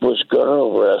Sheik was going to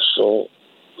wrestle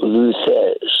Lou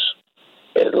Thesz.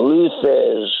 And Lou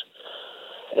Thesz,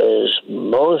 as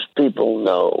most people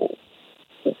know,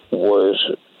 was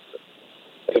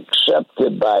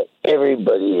accepted by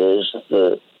everybody as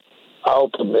the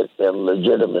ultimate in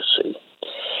legitimacy.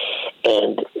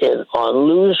 And on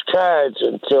Lou's cards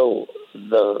until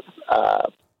the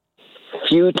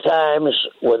few times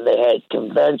when they had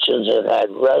conventions and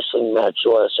had wrestling matches,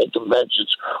 or I say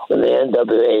conventions, when the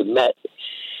NWA met,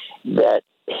 that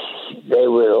they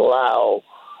would allow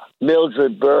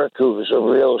Mildred Burke, who was a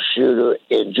real shooter,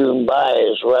 and June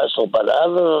Byers wrestle. But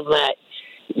other than that,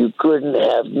 you couldn't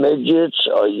have midgets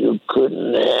or you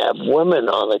couldn't have women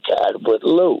on the card with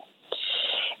Lou.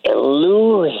 And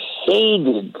Lou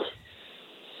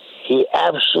he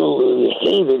absolutely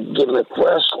hated gimmick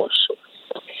wrestlers.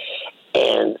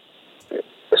 And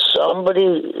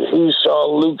he saw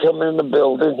Lou come in the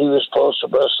building, he was supposed to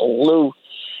wrestle Lou,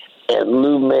 and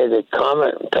Lou made a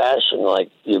comment in passing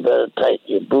like, you better tighten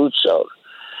your boots out.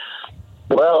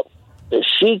 Well, the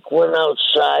Sheik went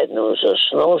outside, and there was a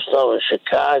snowstorm in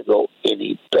Chicago, and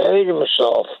he buried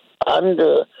himself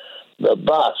under the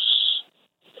bus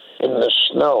in the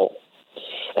snow.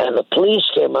 And the police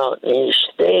came out, and he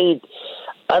stayed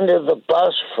under the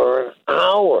bus for an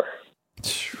hour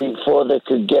before they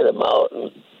could get him out.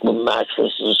 And the match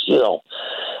was just,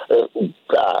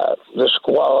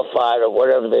 disqualified or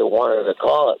whatever they wanted to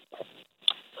call it.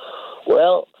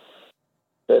 Well,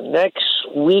 the next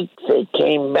week they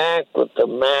came back with the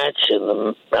match,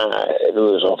 and it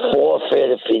was a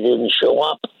forfeit if he didn't show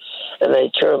up. And they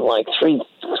turned like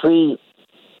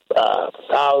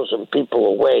 3,000 people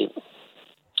away.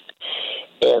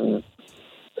 And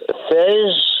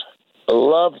Thesz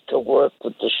loved to work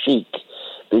with the Sheik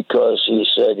because he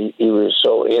said he was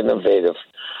so innovative.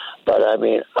 But I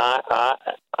mean,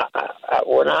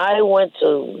 when I went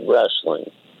to wrestling,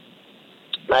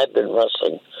 I'd been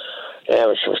wrestling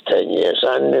amateur for 10 years.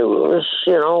 I knew it was,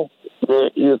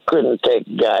 you couldn't take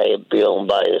a guy and peel him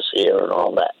by his hair and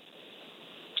all that.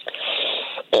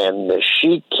 And the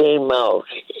Sheik came out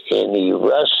and he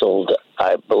wrestled,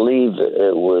 I believe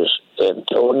it was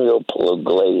Antonio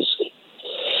Pugliese.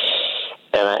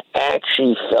 And I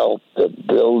actually felt the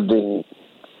building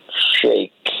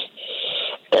shake.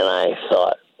 And I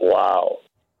thought, wow,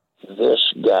 this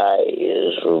guy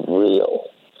is real.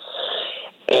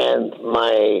 And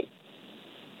my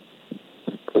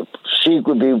Sheik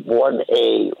would be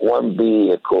 1A,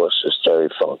 1B, of course, is Terry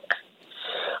Funk.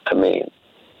 I mean,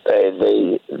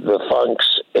 the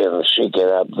Funks and Sheik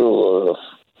and Abdullah,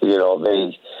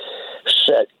 they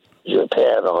set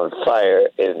Japan on fire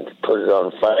and put it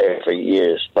on fire for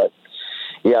years. But,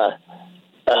 yeah,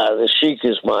 the Sheik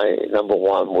is my number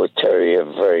 1 with Terry.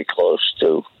 I'm very close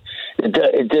to.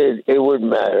 It wouldn't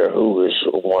matter who was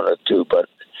 1 or 2, but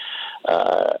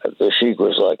the Sheik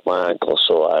was like my uncle,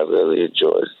 so I really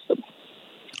enjoyed him.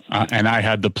 And I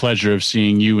had the pleasure of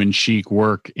seeing you and Sheik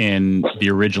work in the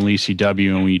original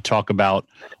ECW. And when you talk about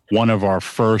one of our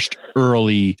first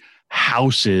early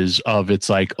houses of it's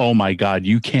like, oh my God,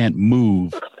 you can't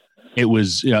move. It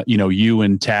was, you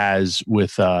and Taz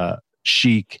with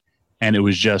Sheik, and it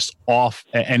was just off.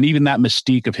 And even that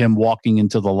mystique of him walking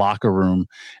into the locker room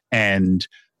and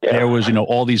There was,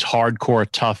 all these hardcore,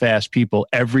 tough ass people,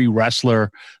 every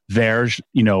wrestler there,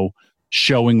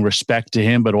 showing respect to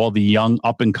him, but all the young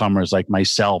up and comers like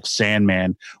myself,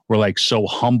 Sandman, were like so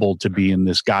humbled to be in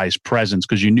this guy's presence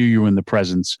because you knew you were in the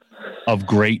presence of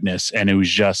greatness. And it was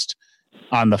just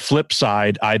on the flip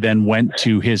side, I then went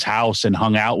to his house and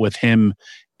hung out with him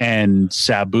and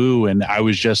Sabu. And I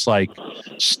was just like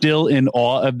still in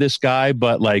awe of this guy.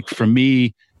 But like for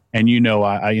me, and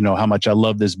I how much I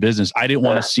love this business. I didn't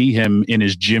want to see him in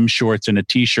his gym shorts and a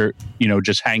t-shirt,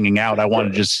 just hanging out. I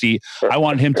wanted to I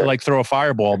wanted him to like throw a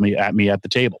fireball at me at the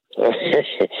table.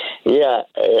 Yeah.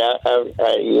 I'm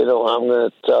going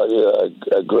to tell you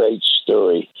a great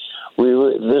story.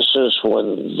 This is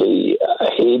when the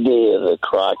heyday of the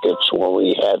Crockett's, when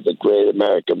we had the Great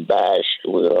American Bash.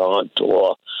 We were on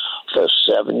tour for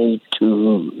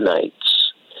 72 nights.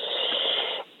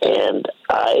 And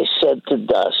I said to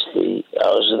Dusty, I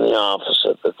was in the office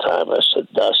at the time, I said,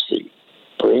 Dusty,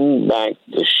 bring back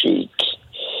the Sheik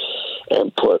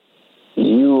and put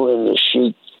you and the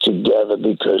Sheik together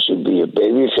because you'd be a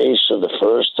babyface for the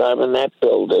first time in that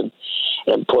building,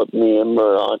 and put me and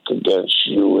Murdoch against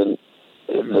you and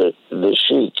the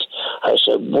Sheik. I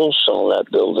said, we'll sell that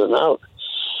building out.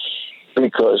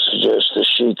 Because just the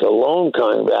Sheik alone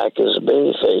coming back as a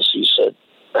babyface, he said,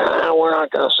 we're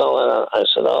not going to sell it out. I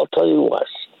said, I'll tell you what.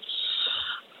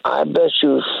 I bet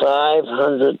you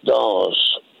 $500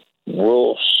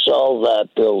 we'll sell that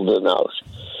building out.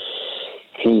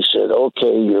 He said,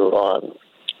 okay, you're on.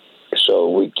 So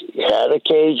we had a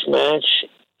cage match,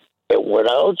 and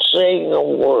without saying a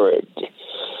word,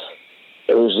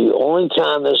 it was the only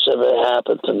time this ever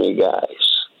happened to me, guys.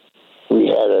 We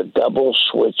had a double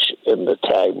switch in the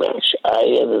tag match. I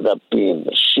ended up being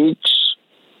the Sheik's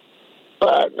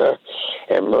partner,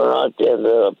 and Murdoch ended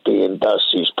up being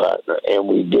Dusty's partner, and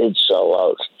we did sell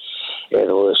out. And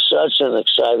it was such an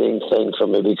exciting thing for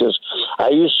me because I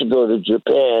used to go to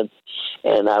Japan,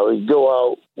 and I would go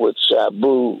out with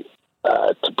Sabu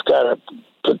to kind of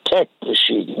protect the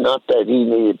Sheik. Not that he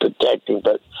needed protecting,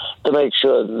 but to make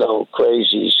sure no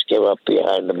crazies came up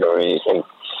behind him or anything.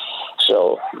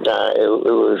 So it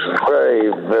was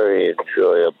very, very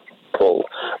enjoyable,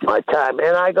 my time.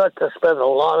 And I got to spend a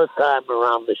lot of time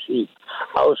around the Sheik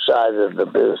outside of the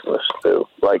business, too,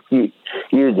 like you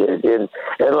did.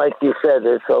 And like you said,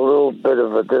 it's a little bit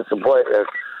of a disappointment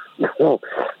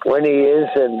when he is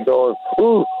and going,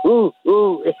 ooh, ooh,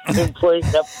 ooh, and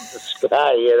pointing up in the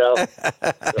sky,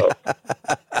 So,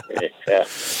 yeah.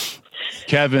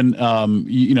 Kevin,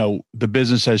 the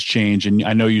business has changed, and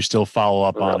I know you still follow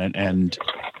up on it. And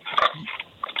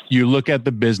you look at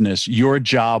the business, your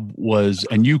job was,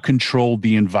 and you controlled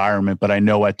the environment, but I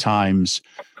know at times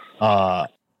the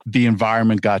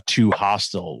environment got too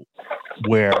hostile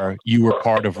where you were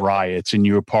part of riots and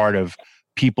you were part of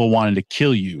people wanting to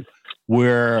kill you.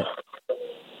 Where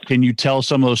can you tell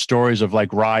some of those stories of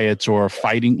like riots or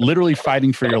literally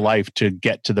fighting for your life to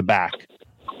get to the back?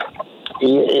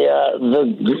 Yeah,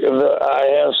 I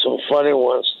have some funny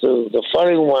ones too. The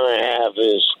funny one I have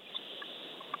is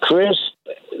Chris.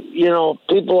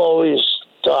 People always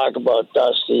talk about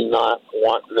Dusty not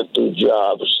wanting to do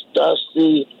jobs.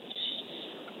 Dusty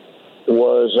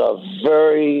was a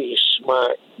very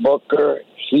smart booker.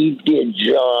 He did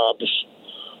jobs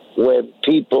when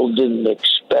people didn't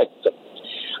expect them.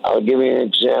 I'll give you an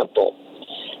example.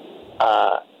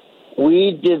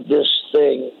 We did this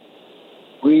thing.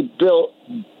 We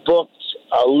booked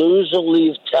a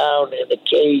lose-or-leave town in a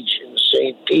cage in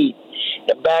St. Pete.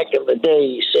 And back in the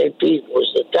day, St. Pete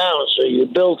was the town, so you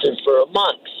built it for a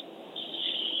month.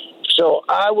 So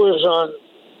I was on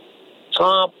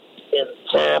top in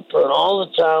Tampa and all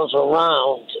the towns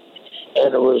around,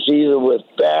 and it was either with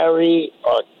Barry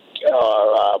or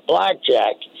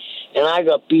Blackjack, and I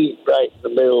got beat right in the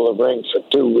middle of the ring for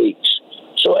 2 weeks.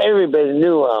 So everybody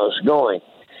knew I was going.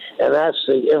 And that's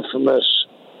the infamous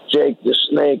Jake the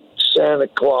Snake, Santa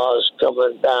Claus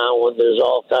coming down when there's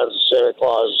all kinds of Santa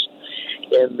Claus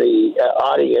in the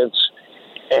audience.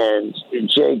 And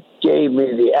Jake gave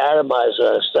me the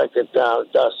atomizer. I stuck it down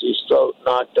Dusty's throat,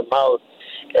 knocked him out,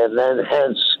 and then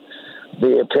hence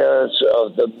the appearance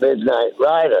of the Midnight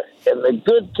Rider. And the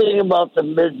good thing about the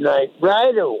Midnight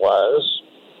Rider was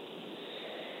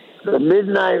the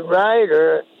Midnight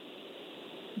Rider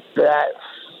that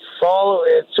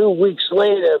followed 2 weeks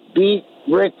later beat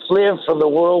Ric Flair for the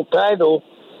world title,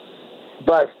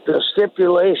 but the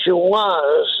stipulation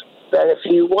was that if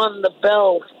he won the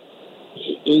belt,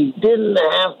 he didn't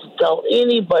have to tell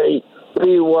anybody who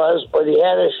he was, but he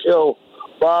had to show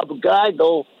Bob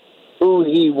Geigel who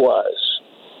he was.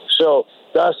 So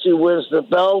Dusty wins the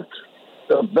belt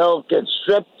gets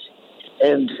stripped,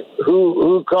 and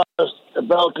who caused the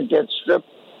belt to get stripped?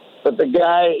 But the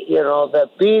guy, that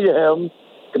beat him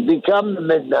to become the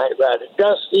Midnight Rider,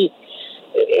 Dusty.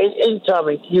 And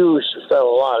Tommy, you used to spend a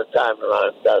lot of time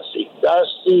around Dusty.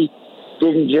 Dusty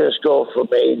didn't just go from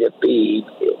A to B.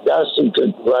 Dusty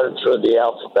could run through the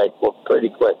alphabet pretty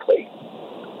quickly.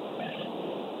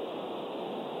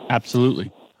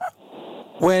 Absolutely.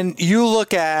 When you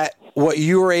look at what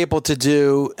you were able to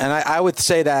do, and I would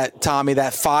say that, Tommy,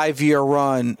 that 5-year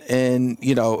run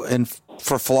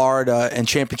for Florida and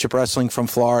Championship Wrestling from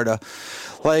Florida,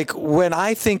 like when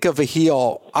I think of a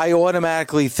heel, I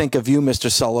automatically think of you,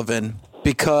 Mr. Sullivan,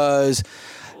 because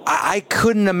I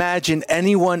couldn't imagine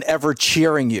anyone ever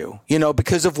cheering you,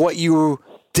 because of what you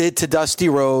did to Dusty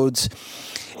Rhodes.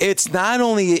 It's not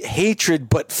only hatred,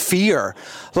 but fear.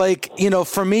 Like,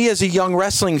 for me as a young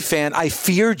wrestling fan, I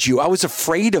feared you. I was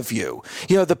afraid of you.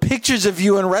 The pictures of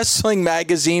you in Wrestling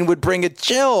Magazine would bring a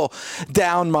chill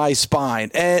down my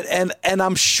spine. And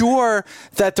I'm sure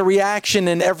that the reaction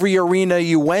in every arena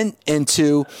you went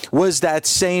into was that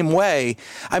same way.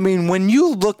 I mean, when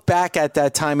you look back at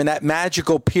that time and that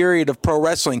magical period of pro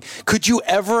wrestling, could you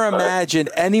ever imagine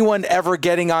anyone ever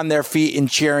getting on their feet and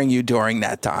cheering you during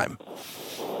that time?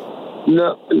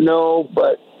 No,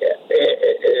 but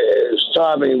as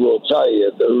Tommy will tell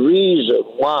you, the reason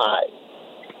why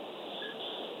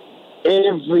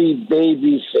every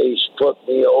babyface put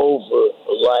me over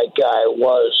like I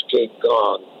was King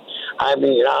Kong. I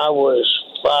mean, I was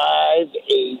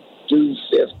 5'8",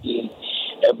 250,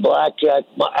 and Blackjack,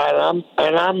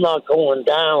 and I'm not going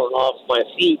down off my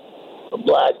feet for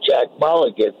Blackjack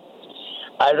Mulligan.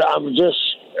 I'm just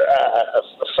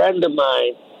a friend of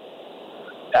mine.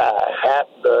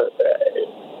 Happened to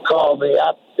call me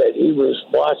up that he was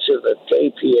watching the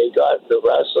tape he had gotten to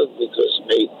wrestling because of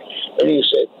me. And he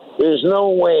said, there's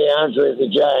no way Andre the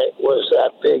Giant was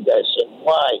that big. I said,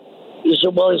 why? He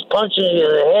said, well, he's punching you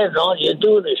in the head and all you're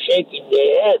doing is shaking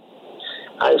your head.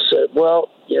 I said, well,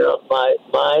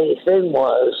 my thing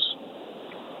was,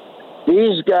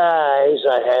 these guys,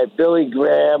 I had Billy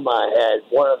Graham, I had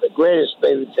one of the greatest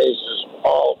baby faces of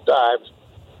all time,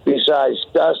 besides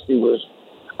Dusty, was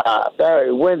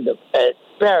Barry Windham. At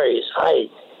Barry's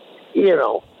height,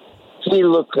 he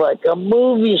looked like a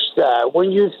movie star.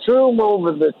 When you threw him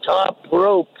over the top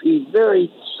rope, he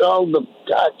very seldom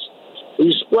touched.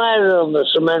 He splattered on the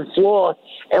cement floor,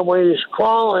 and when he was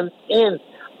crawling in,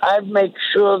 I'd make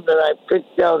sure that I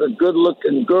picked out a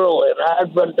good-looking girl, and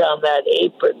I'd run down that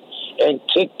apron and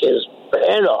kick his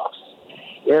head off,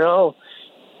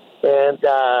 And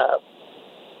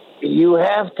you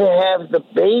have to have the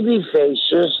baby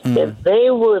faces, and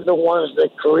they were the ones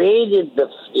that created the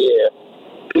fear,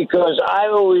 because I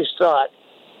always thought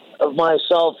of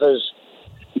myself as,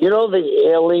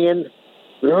 the alien.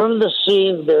 Remember the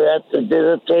scene they're at the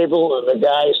dinner table and the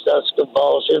guy starts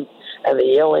convulsing and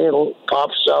the alien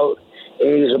pops out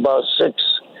and he's about 6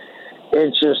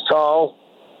 inches tall?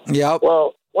 Yep.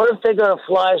 Well, what if they got a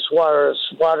fly swatter and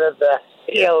swatted the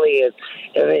alien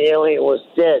and the alien was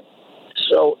dead?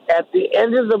 So at the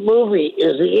end of the movie,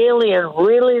 is the alien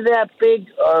really that big,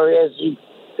 or has he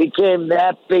became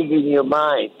that big in your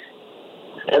mind?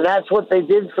 And that's what they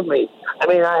did for me. I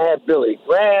mean, I had Billy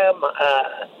Graham,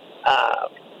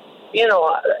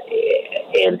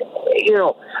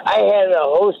 I had a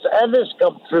host of others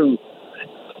come through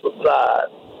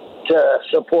to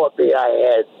support me. I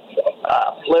had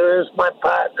Flair as my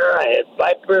partner. I had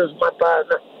Viper as my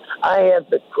partner. I had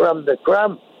the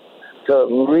crumb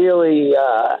to really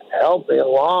help me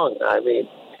along. I mean,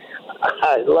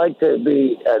 I'd like to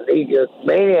be an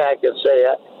egomaniac and say,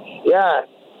 yeah,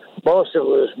 most of it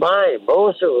was mine.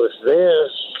 Most of it was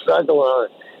theirs, struggling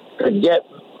to get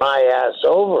my ass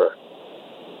over.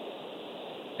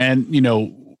 And,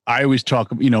 I always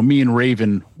talk, me and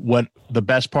Raven, what the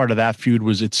best part of that feud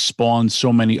was it spawned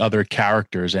so many other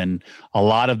characters. And a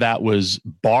lot of that was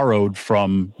borrowed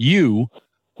from you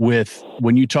with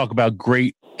when you talk about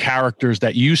great characters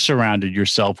that you surrounded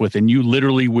yourself with, and you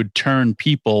literally would turn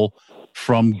people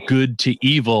from good to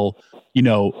evil.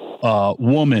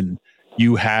 Woman,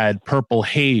 you had Purple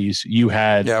Haze, you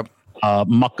had not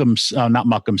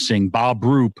Muckam Singh, Bob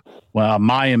Roop,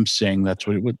 Mayim Singh. That's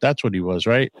what he was,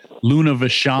 right? Luna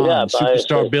Vachon,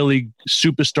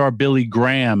 Superstar Billy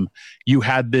Graham. You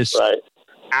had this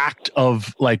act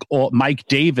of like Mike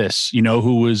Davis,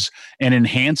 who was an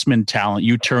enhancement talent.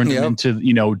 You turned him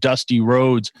into, Dusty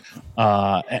Rhodes.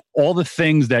 All the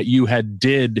things that you had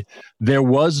did, there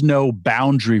was no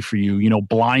boundary for you,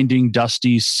 blinding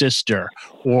Dusty's sister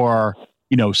or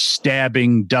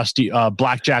stabbing Dusty,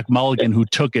 Blackjack Mulligan, who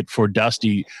took it for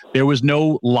Dusty. There was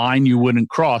no line you wouldn't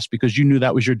cross because you knew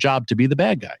that was your job to be the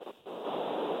bad guy.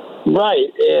 Right.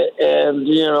 And,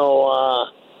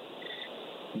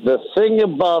 the thing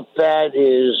about that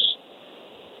is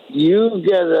you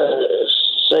got to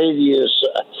say to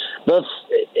yourself,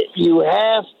 you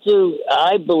have to,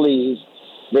 I believe,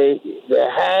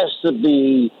 there has to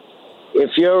be,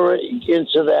 if you're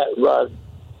into that run,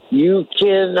 you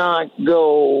cannot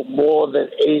go more than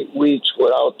 8 weeks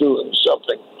without doing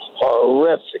something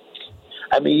horrific.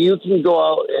 I mean, you can go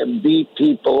out and beat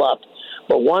people up.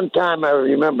 But one time I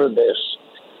remember this.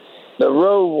 The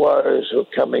Road Warriors were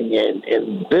coming in,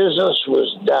 and business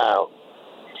was down.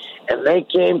 And they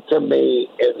came to me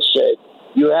and said,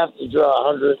 you have to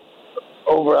draw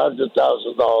over $100,000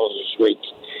 this week.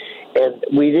 And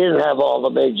we didn't have all the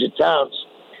major towns.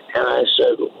 And I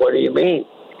said, what do you mean?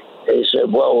 They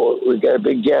said, well, we got a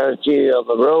big guarantee on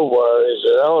the Road Warriors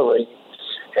at Ellering,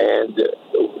 and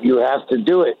you have to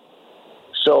do it.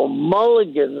 So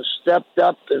Mulligan stepped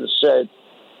up and said,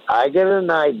 I got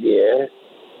an idea.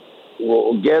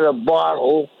 We'll get a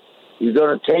bottle. You're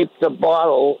going to tape the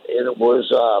bottle, and it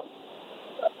was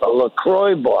a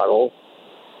LaCroix bottle.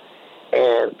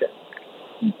 And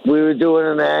we were doing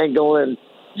an angle, and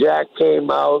Jack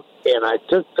came out, and I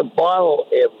took the bottle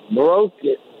and broke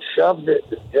it, shoved it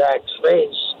in Jack's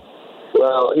face.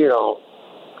 Well,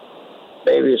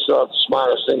 maybe it's not the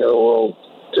smartest thing in the world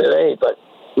today, but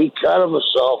he cut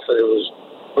himself, and it was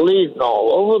bleeding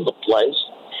all over the place.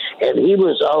 And he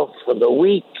was out for the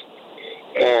week.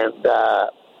 And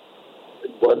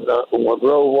when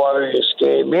Road Warriors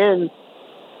came in,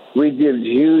 we did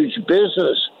huge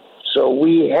business. So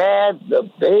we had the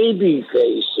baby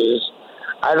faces.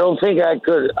 I know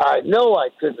I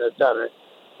couldn't have done it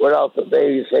without the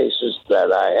baby faces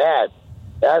that I had.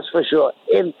 That's for sure.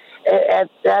 And at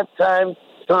that time,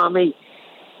 Tommy,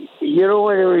 you know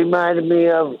what it reminded me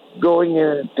of? Going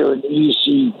into an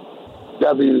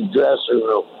ECW dressing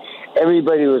room.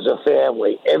 Everybody was a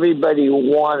family. Everybody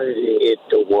wanted it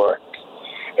to work.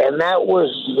 And that was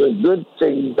the good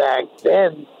thing back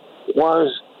then,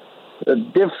 was the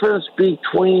difference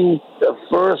between the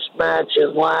first match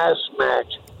and last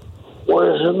match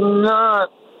was not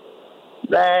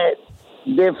that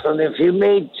different. If you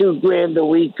made $2,000 a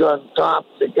week on top,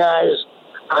 the guys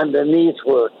underneath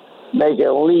were making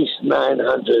at least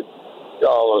 $900.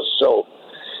 So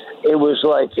it was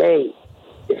like, hey,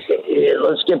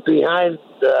 let's get behind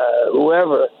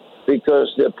whoever,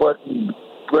 because they're putting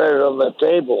bread on the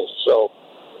table. So,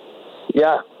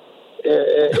 yeah,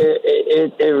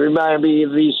 it reminded me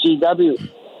of ECW.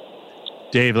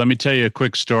 Dave, let me tell you a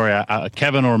quick story.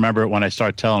 Kevin will remember it when I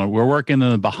start telling it. We're working in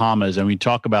the Bahamas, and we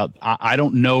talk about, I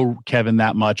don't know Kevin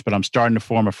that much, but I'm starting to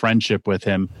form a friendship with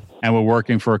him. And we're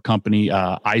working for a company,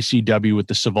 ICW, with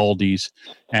the Savoldis,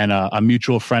 and a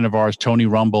mutual friend of ours, Tony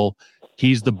Rumble.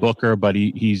 He's the booker, but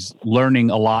he's learning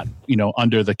a lot,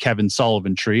 under the Kevin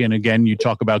Sullivan tree. And again, you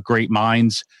talk about great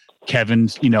minds. Kevin,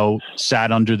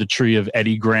 sat under the tree of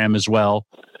Eddie Graham as well.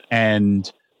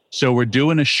 And so we're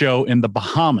doing a show in the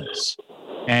Bahamas,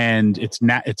 and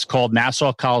it's called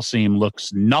Nassau Coliseum.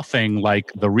 Looks nothing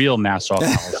like the real Nassau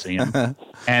Coliseum.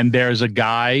 And there's a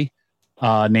guy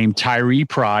named Tyree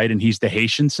Pride, and he's the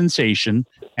Haitian sensation,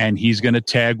 and he's going to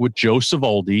tag with Joe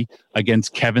Savoldi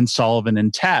against Kevin Sullivan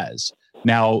and Taz.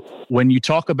 Now, when you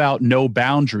talk about no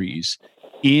boundaries,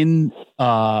 in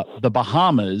the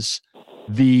Bahamas,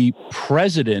 the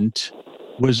president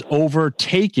was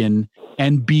overtaken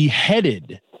and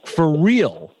beheaded for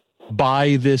real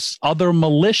by this other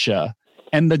militia,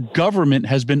 and the government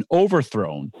has been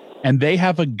overthrown. And they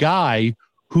have a guy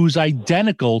who's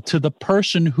identical to the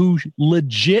person who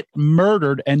legit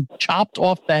murdered and chopped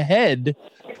off the head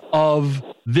of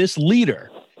this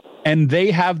leader. And they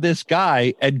have this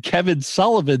guy, and Kevin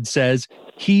Sullivan says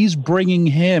he's bringing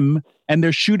him, and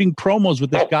they're shooting promos with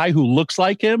this guy who looks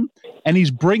like him, and he's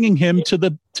bringing him to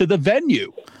the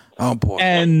venue. Oh boy.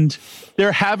 And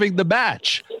they're having the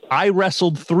match. I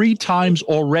wrestled 3 times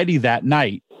already that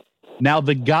night. Now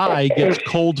the guy gets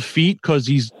cold feet because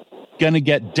he's going to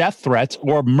get death threats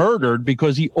or murdered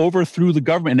because he overthrew the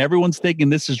government, and everyone's thinking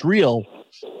this is real.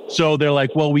 So they're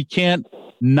like, well, we can't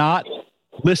not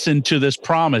listen to this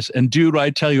promise. And dude,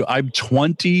 I tell you, I'm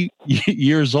 20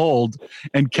 years old,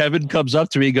 and Kevin comes up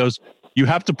to me and goes, you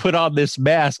have to put on this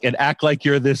mask and act like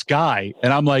you're this guy.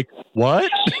 And I'm like, what?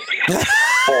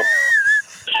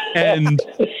 And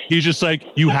he's just like,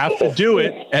 you have to do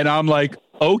it. And I'm like,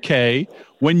 okay.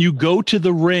 When you go to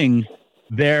the ring,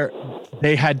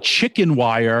 they had chicken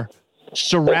wire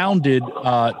surrounded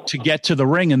to get to the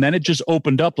ring, and then it just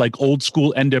opened up like old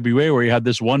school NWA where you had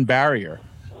this one barrier.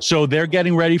 So they're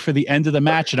getting ready for the end of the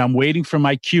match, and I'm waiting for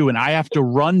my cue, and I have to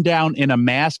run down in a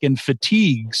mask and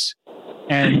fatigues.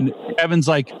 And Kevin's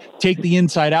like, take the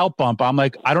inside out bump. I'm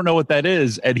like, I don't know what that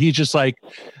is. And he's just like,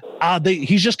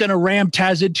 he's just going to ram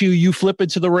Taz into you. You flip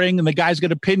into the ring and the guy's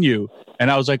going to pin you.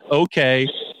 And I was like, okay.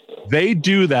 They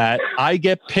do that. I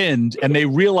get pinned and they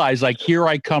realize like, here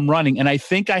I come running. And I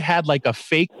think I had like a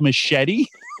fake machete.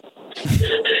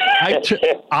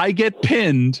 I get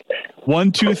pinned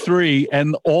 1, 2, 3.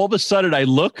 And all of a sudden I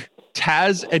look,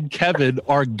 Taz and Kevin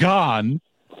are gone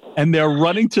and they're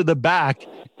running to the back.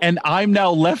 And I'm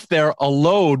now left there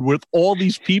alone with all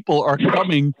these people are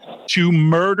coming to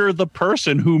murder the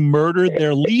person who murdered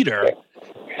their leader.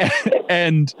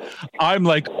 And I'm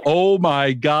like, oh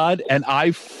my God. And I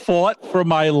fought for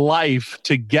my life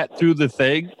to get through the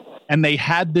thing. And they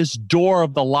had this door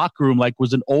of the locker room, like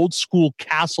was an old school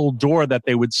castle door that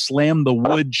they would slam the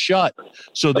wood shut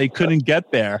so they couldn't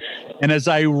get there. And as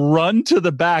I run to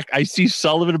the back, I see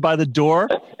Sullivan by the door.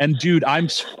 And dude, I'm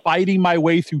fighting my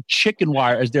way through chicken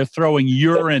wire as they're throwing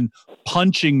urine,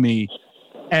 punching me.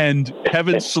 And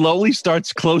Kevin slowly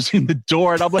starts closing the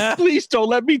door. And I'm like, please don't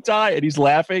let me die. And he's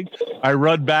laughing. I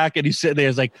run back and he's sitting there.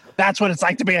 He's like, that's what it's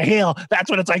like to be a heel. That's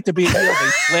what it's like to be a heel. They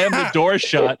slam the door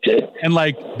shut and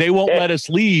like, they won't let us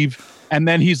leave. And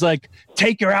then he's like,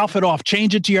 take your outfit off,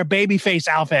 change it to your babyface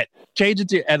outfit, change it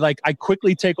to, and like, I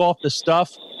quickly take off the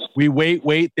stuff. We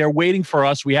wait. They're waiting for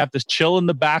us. We have to chill in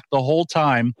the back the whole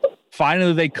time.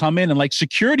 Finally, they come in and like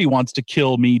security wants to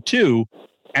kill me too.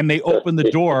 And they open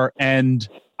the door and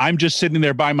I'm just sitting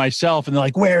there by myself and they're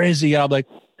like, where is he? And I'm like,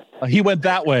 he went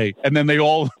that way. And then they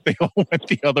all went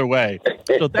the other way.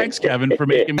 So thanks, Kevin, for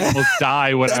making me almost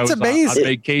die when I was on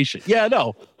vacation. Yeah,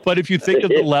 no. But if you think of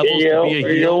the levels to be a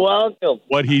heel, you're welcome.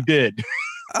 What he did.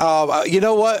 You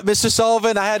know what, Mr.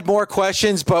 Sullivan, I had more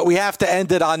questions, but we have to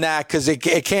end it on that because it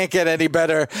can't get any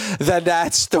better than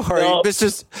that story. No.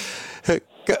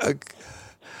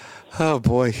 Oh,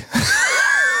 boy.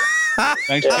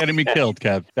 Thanks for getting me killed,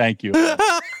 Kev. Thank you.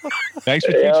 Thanks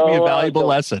for teaching me a valuable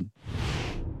lesson.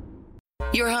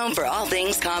 Your home for all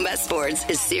things combat sports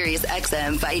is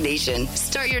SiriusXM Fight Nation.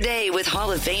 Start your day with Hall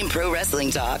of Fame Pro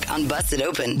Wrestling Talk on Busted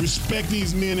Open. Respect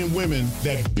these men and women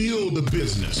that build the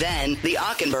business. Then, the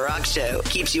Ak and Barak Show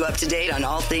keeps you up to date on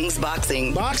all things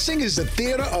boxing. Boxing is the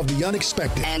theater of the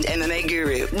unexpected. And MMA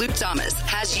guru Luke Thomas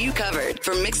has you covered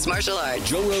for mixed martial arts.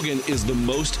 Joe Rogan is the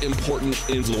most important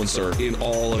influencer in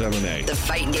all of MMA. The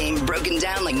fight game broken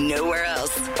down like nowhere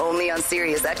else. Only on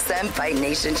SiriusXM Fight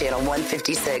Nation Channel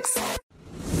 156.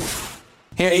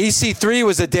 Here, EC3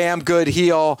 was a damn good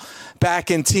heel back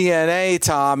in TNA,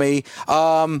 Tommy.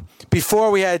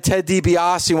 Before we had Ted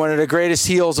DiBiase, one of the greatest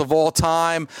heels of all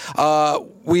time.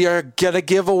 We are going to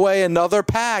give away another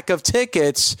pack of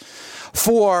tickets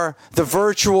for the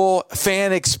virtual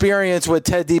fan experience with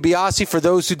Ted DiBiase. For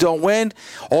those who don't win,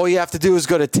 all you have to do is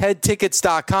go to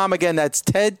tedtickets.com. Again, that's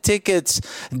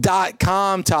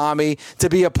tedtickets.com, Tommy, to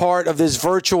be a part of this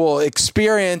virtual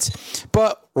experience.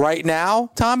 But right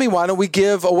now, Tommy, why don't we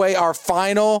give away our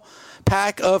final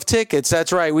pack of tickets?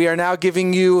 That's right. We are now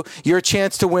giving you your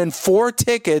chance to win 4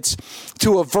 tickets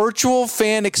to a virtual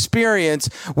fan experience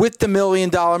with the $1 Million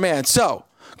Man. So,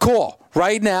 call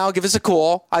right now. Give us a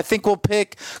call. I think we'll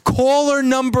pick caller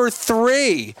number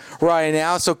 3 right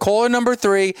now. So caller number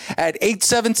 3 at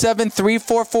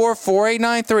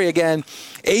 877-344-4893. Again,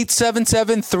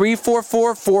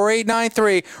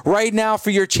 877-344-4893 right now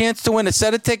for your chance to win a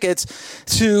set of tickets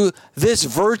to this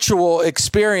virtual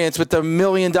experience with the $1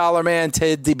 Million Man,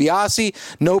 Ted DiBiase.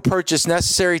 No purchase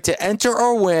necessary to enter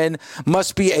or win.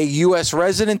 Must be a U.S.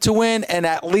 resident to win and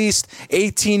at least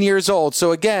 18 years old.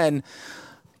 So again,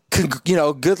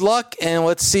 good luck, and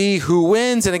let's see who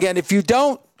wins. And again, if you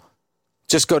don't,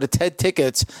 just go to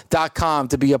tedtickets.com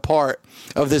to be a part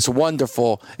of this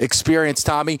wonderful experience,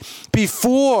 Tommy.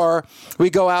 Before we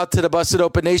go out to the Busted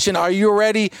Open Nation, are you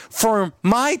ready for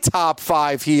my top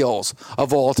 5 heels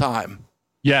of all time?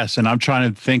 Yes, and I'm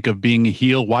trying to think of being a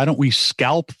heel. Why don't we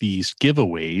scalp these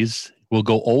giveaways? We'll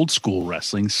go old school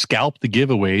wrestling, scalp the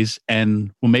giveaways,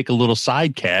 and we'll make a little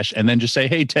side cash, and then just say,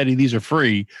 hey, Teddy, these are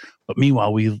free. But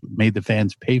meanwhile, we made the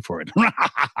fans pay for it.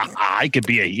 I could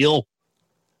be a heel.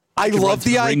 I love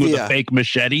the idea. With a fake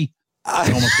machete. I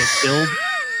almost get killed.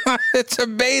 It's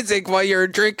amazing while you're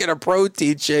drinking a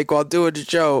protein shake while doing the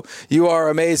show. You are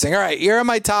amazing. All right, here are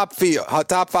my top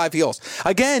 5 heels.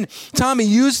 Again, Tommy,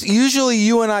 usually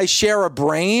you and I share a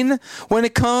brain when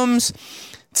it comes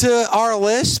to our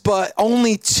list, but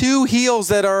only 2 heels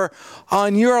that are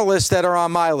on your list that are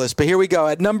on my list. But here we go.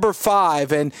 At number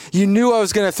 5, and you knew I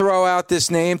was going to throw out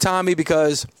this name, Tommy,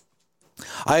 because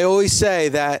I always say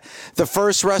that the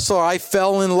first wrestler I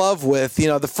fell in love with,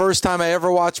 the first time I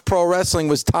ever watched pro wrestling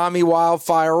was Tommy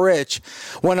Wildfire Rich.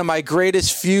 One of my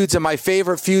greatest feuds and my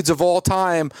favorite feuds of all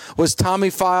time was Tommy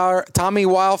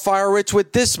Wildfire Rich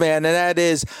with this man, and that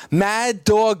is Mad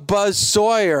Dog Buzz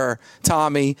Sawyer,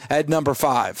 Tommy, at number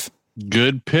 5.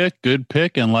 Good pick.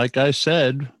 And like I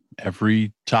said,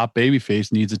 every top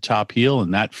babyface needs a top heel,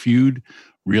 and that feud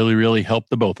really, really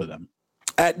helped the both of them.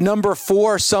 At number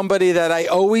 4, somebody that I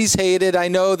always hated. I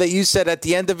know that you said at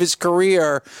the end of his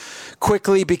career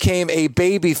quickly became a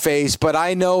babyface, but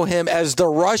I know him as the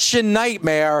Russian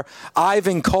Nightmare,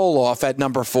 Ivan Koloff, at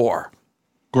number 4.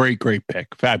 Great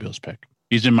pick. Fabulous pick.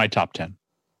 He's in my top 10.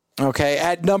 Okay.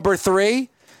 At number 3,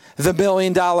 the $1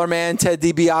 Million Man, Ted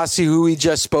DiBiase, who we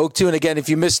just spoke to. And again, if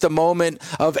you missed a moment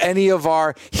of any of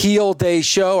our Heel Day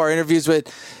show, our interviews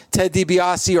with Ted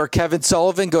DiBiase or Kevin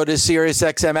Sullivan, go to the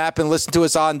SiriusXM app and listen to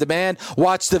us on demand.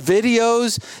 Watch the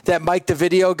videos that Mike the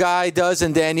Video Guy does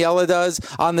and Daniela does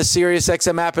on the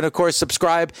SiriusXM app. And, of course,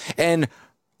 subscribe and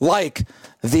like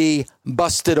the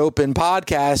Busted Open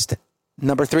podcast.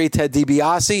 Number 3, Ted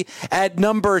DiBiase. At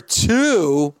number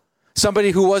 2,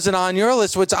 somebody who wasn't on your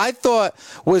list, which I thought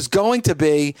was going to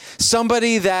be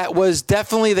somebody that was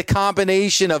definitely the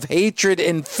combination of hatred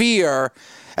and fear.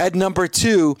 At number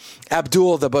 2,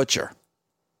 Abdul the Butcher.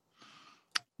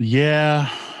 Yeah,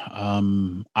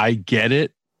 I get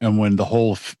it. And when the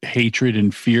whole hatred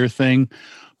and fear thing,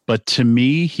 but to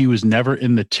me, he was never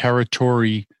in the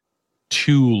territory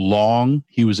too long.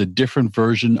 He was a different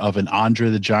version of an Andre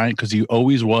the Giant because he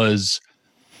was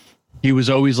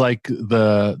always like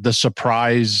the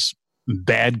surprise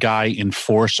bad guy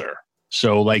enforcer.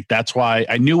 So like, that's why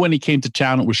I knew when he came to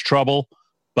town, it was trouble,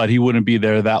 but he wouldn't be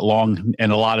there that long.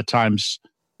 And a lot of times,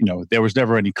 there was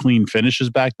never any clean finishes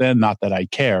back then. Not that I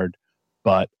cared,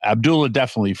 but Abdullah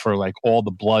definitely for like all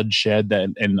the bloodshed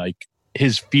and like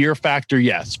his fear factor.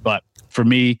 Yes. But for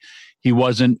me, he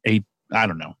wasn't I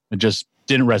don't know. It just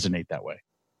didn't resonate that way.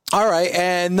 All right.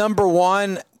 And number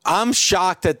 1, I'm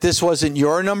shocked that this wasn't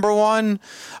your number 1.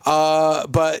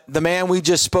 But the man we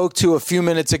just spoke to a few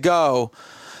minutes ago,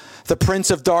 the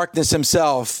Prince of Darkness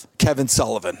himself, Kevin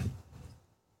Sullivan.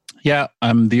 Yeah,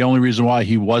 the only reason why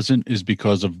he wasn't is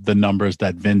because of the numbers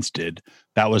that Vince did.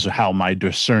 That was how my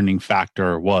discerning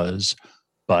factor was.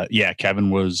 But yeah,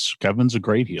 Kevin's a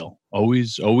great heel.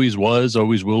 Always was,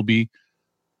 always will be.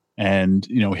 And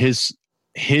his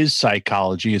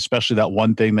psychology, especially that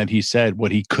one thing that he said,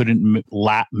 what he couldn't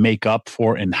make up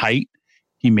for in height,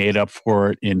 he made up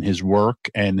for it in his work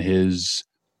and his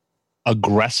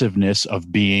aggressiveness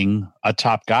of being a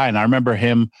top guy. And I remember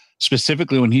him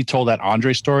specifically when he told that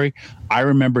Andre story, I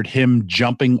remembered him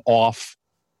jumping off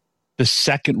the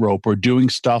second rope or doing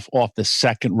stuff off the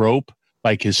second rope,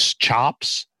 like his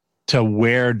chops to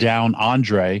wear down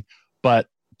Andre. But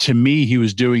to me, he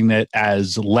was doing that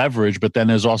as leverage, but then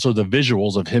there's also the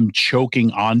visuals of him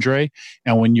choking Andre.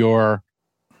 And when you're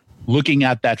looking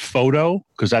at that photo,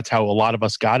 because that's how a lot of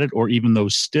us got it, or even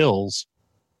those stills,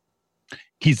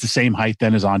 he's the same height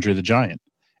then as Andre the Giant.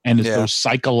 And it's those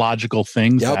psychological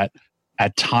things that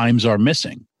at times are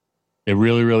missing. They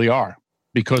really, really are.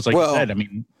 Because like I said, I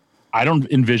mean, I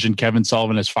don't envision Kevin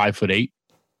Sullivan as 5'8".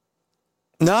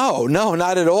 No,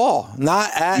 not at all.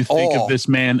 Not at all. You think of this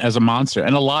man as a monster.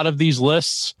 And a lot of these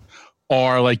lists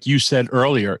are, like you said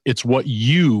earlier, it's what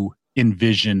you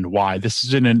envisioned why. This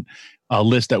isn't a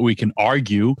list that we can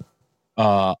argue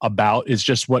about. It's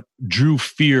just what drew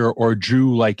fear or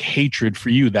drew like hatred for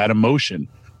you, that emotion.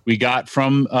 We got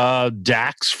from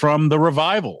Dax from The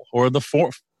Revival or the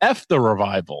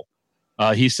Revival.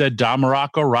 He said Don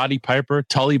Morocco, Roddy Piper,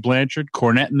 Tully Blanchard,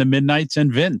 Cornette and the Midnights,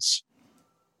 and Vince.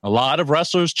 A lot of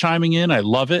wrestlers chiming in. I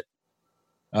love it.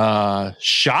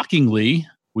 Shockingly,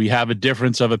 we have a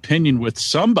difference of opinion with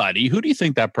somebody. Who do you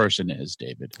think that person is,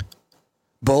 David?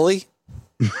 Bully?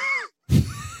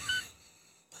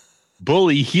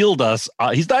 Bully healed us.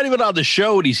 He's not even on the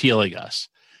show and he's healing us.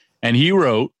 And he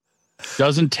wrote,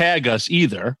 doesn't tag us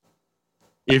either.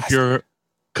 If you're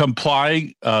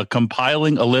compiling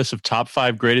a list of top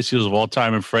 5 greatest heels of all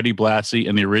time and Freddie Blassie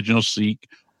and the original Sheik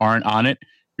aren't on it,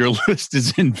 your list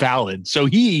is invalid. So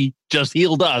he just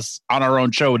healed us on our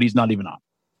own show and he's not even on.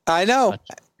 I know.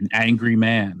 Such an angry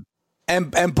man.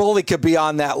 And Bully could be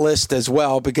on that list as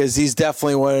well because he's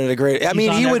definitely one of the great.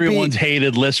 He would be everyone's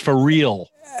hated list for real.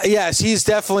 Yes, he's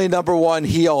definitely number one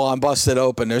heel on Busted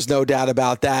Open. There's no doubt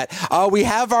about that. We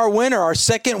have our winner, our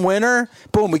second winner.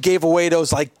 Boom, we gave away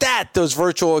those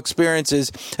virtual experiences.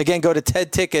 Again, go to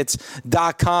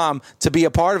tedtickets.com to be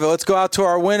a part of it. Let's go out to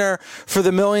our winner for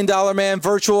the $1 Million Man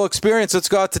virtual experience. Let's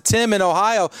go out to Tim in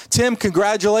Ohio. Tim,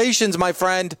 congratulations, my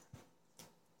friend.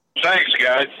 Thanks,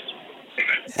 guys.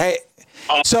 Hey,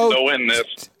 awesome to win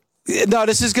this. No,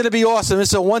 this is going to be awesome. This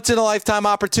is a once-in-a-lifetime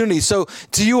opportunity. So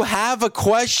do you have a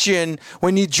question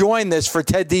when you join this for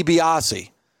Ted DiBiase?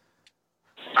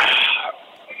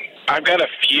 I've got a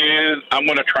few. I'm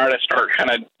going to try to start kind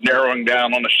of narrowing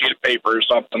down on a sheet of paper or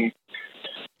something.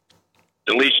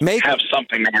 At least have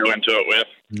something to go into it with.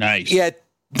 Nice. Yeah,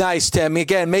 nice, Tim.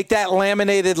 Again, make that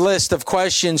laminated list of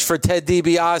questions for Ted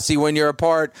DiBiase when you're a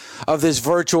part of this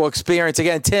virtual experience.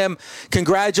 Again, Tim,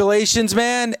 congratulations,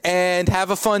 man, and have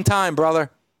a fun time,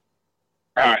 brother.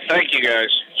 All right, thank you, guys.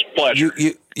 It's a pleasure.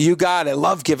 You got it.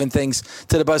 Love giving things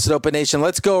to the Busted Open Nation.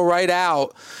 Let's go right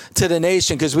out to the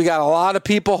nation because we got a lot of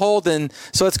people holding.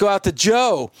 So let's go out to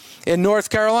Joe in North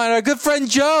Carolina. Our good friend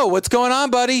Joe. What's going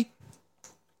on, buddy?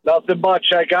 Nothing much.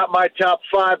 I got my top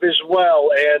 5 as well,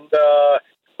 and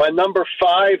my number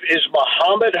 5 is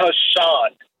Muhammad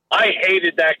Hassan. I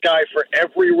hated that guy for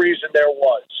every reason there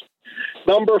was.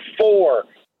 Number 4,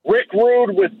 Rick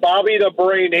Rude with Bobby the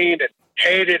Brain Heenan.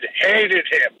 Hated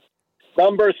him.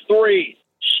 Number 3,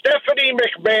 Stephanie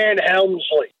McMahon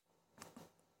Helmsley.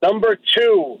 Number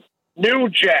 2, New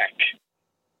Jack.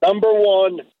 Number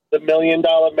 1, the $1 Million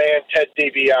Man, Ted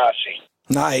DiBiase.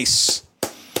 Nice.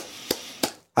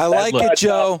 I like it,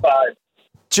 Joe.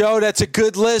 Joe, that's a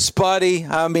good list, buddy.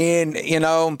 I mean,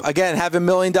 again, having $1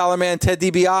 Million Man Ted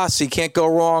DiBiase, can't go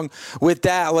wrong with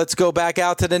that. Let's go back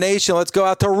out to the nation. Let's go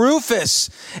out to Rufus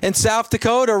in South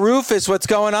Dakota. Rufus, what's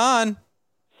going on?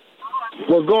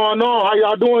 What's going on? How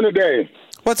y'all doing today?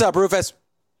 What's up, Rufus?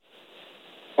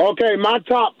 Okay, my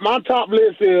top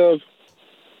list is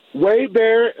Wade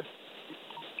Barrett,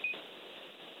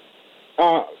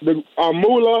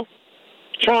 Moolah,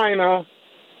 China,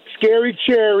 Scary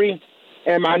Cherry,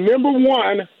 and my number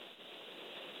 1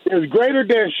 is greater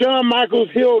than Shawn Michaels'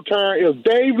 heel turn is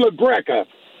Dave LaGreca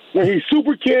when he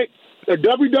super kicked the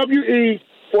WWE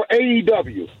for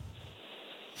AEW.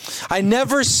 I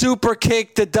never super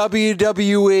kicked the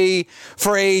WWE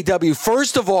for AEW.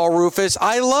 First of all, Rufus,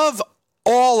 I love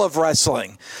all of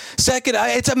wrestling. Second,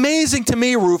 it's amazing to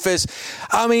me, Rufus.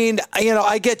 I mean,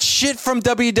 I get shit from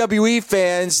WWE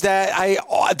fans that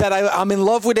I'm in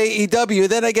love with AEW.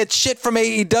 Then I get shit from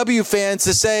AEW fans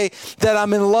to say that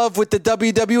I'm in love with the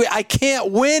WWE. I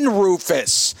can't win,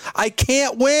 Rufus. I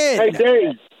can't win.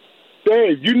 Hey,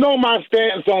 Dave, you know my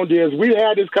stance on this. We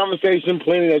had this conversation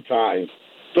plenty of times.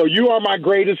 So you are my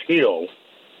greatest heel.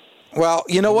 Well,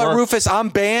 you know what, Rufus? I'm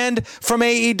banned from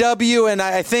AEW, and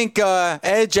I think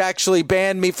Edge actually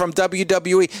banned me from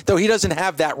WWE, though he doesn't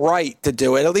have that right to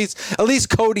do it. At least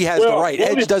Cody has the right.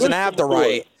 Edge doesn't have the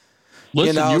right.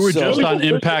 Listen, you were just on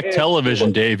Impact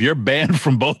Television, Dave. You're banned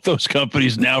from both those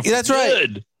companies now. That's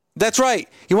right. That's right.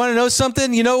 You want to know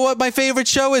something? You know what my favorite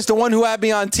show is? The one who had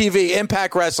me on TV,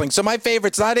 Impact Wrestling. So my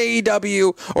favorite's not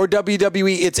AEW or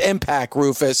WWE. It's Impact,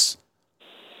 Rufus.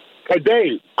 Hey,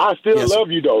 Dave, I still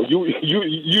love you, though.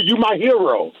 You my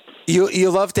hero. You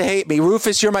love to hate me.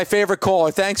 Rufus, you're my favorite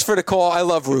caller. Thanks for the call. I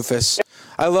love Rufus.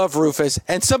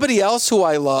 And somebody else who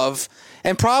I love,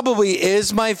 and probably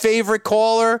is my favorite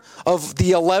caller of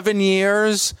the 11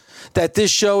 years that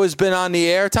this show has been on the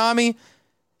air, Tommy,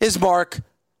 is Mark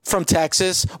from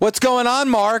Texas. What's going on,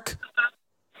 Mark?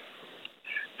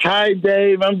 Hi,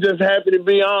 Dave. I'm just happy to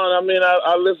be on. I mean,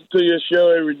 I listen to your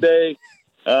show every day.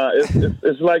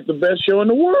 It's like the best show in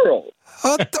the world.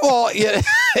 Well,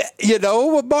 you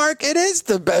know, Mark, it is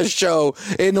the best show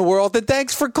in the world. And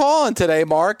thanks for calling today,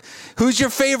 Mark. Who's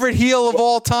your favorite heel of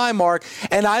all time, Mark?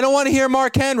 And I don't want to hear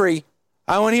Mark Henry.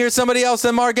 I want to hear somebody else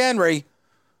than Mark Henry.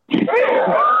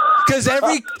 Because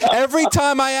every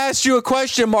time I ask you a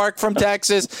question, Mark from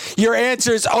Texas, your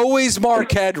answer is always Mark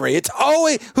Henry. It's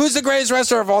always, who's the greatest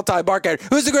wrestler of all time? Mark Henry.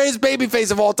 Who's the greatest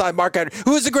babyface of all time? Mark Henry.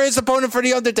 Who's the greatest opponent for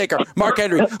The Undertaker? Mark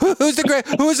Henry. Who's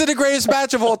the greatest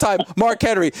match of all time? Mark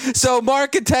Henry. So,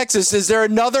 Mark in Texas, is there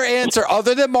another answer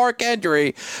other than Mark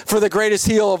Henry for the greatest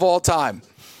heel of all time?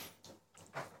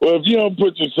 Well, if you don't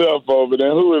put yourself over,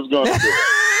 then who is going to do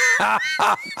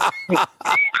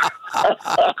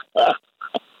it?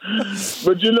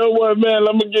 But you know what, man?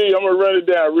 I'm gonna run it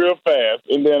down real fast,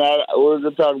 and then we're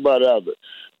gonna talk about it after.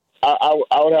 I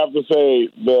would have to say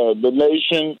the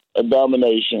Nation of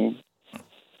Domination,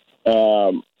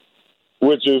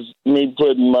 which is me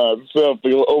putting myself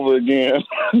over again.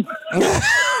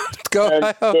 Go and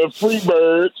the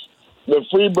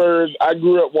Freebirds, I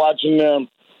grew up watching them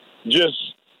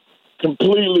just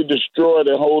completely destroy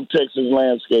the whole Texas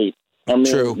landscape. I mean,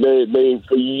 True. They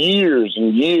for years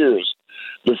and years,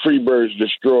 the Freebirds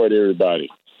destroyed everybody.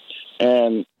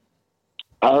 And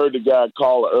I heard the guy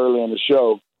call early in the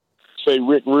show say,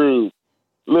 Rick Rude,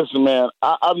 listen, man,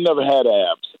 I've never had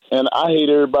abs, and I hate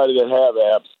everybody that have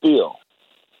abs still.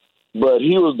 But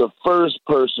he was the first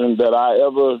person that I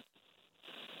ever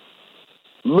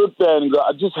looked at and go,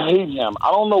 I just hate him.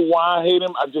 I don't know why I hate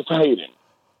him. I just hate him.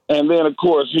 And then, of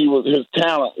course, his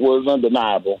talent was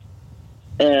undeniable.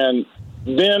 And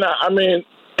then, I mean,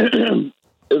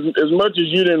 as much as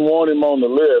you didn't want him on the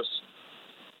list,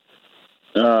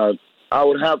 I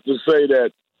would have to say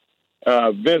that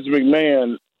Vince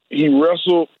McMahon, he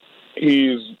wrestled.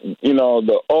 He's,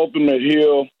 the ultimate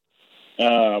heel.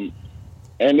 And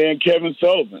then Kevin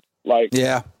Sullivan. I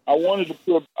wanted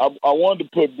to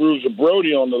put Bruiser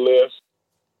Brody on the list,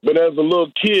 but as a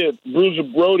little kid, Bruiser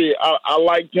Brody, I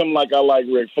liked him like I like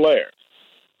Ric Flair.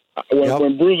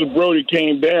 When Bruiser Brody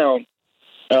came down,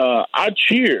 I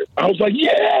cheered. I was like,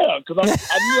 yeah, because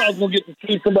I knew I was going to get to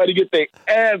see somebody get their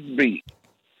ass beat.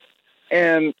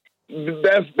 And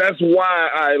that's why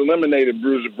I eliminated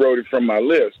Bruiser Brody from my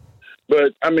list.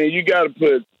 But, I mean, you got to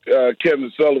put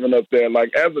Kevin Sullivan up there.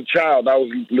 Like, as a child, I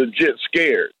was legit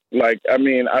scared. Like, I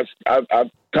mean, I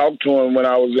talked to him when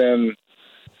I was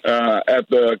at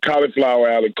the Cauliflower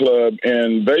Alley Club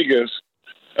in Vegas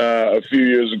a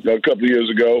couple of years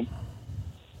ago.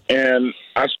 And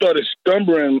I started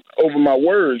stumbling over my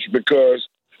words because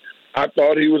I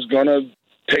thought he was going to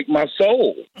take my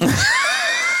soul.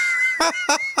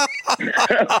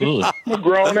 I'm a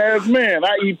grown-ass man.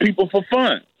 I eat people for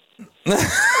fun.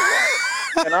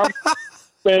 And I'm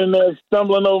standing there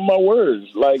stumbling over my words.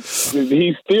 Like,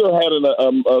 he still had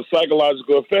a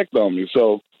psychological effect on me.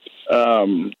 So,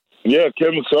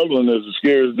 Kevin Sullivan is the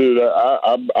scariest dude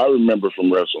I remember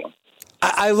from wrestling.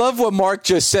 I love what Mark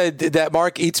just said, that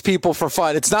Mark eats people for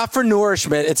fun. It's not for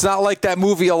nourishment. It's not like that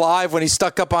movie Alive when he's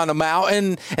stuck up on a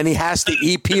mountain and he has to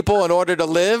eat people in order to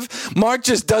live. Mark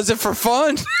just does it for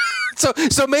fun.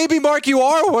 So maybe, Mark, you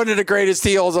are one of the greatest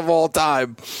heels of all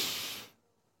time.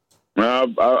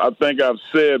 I think I've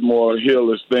said more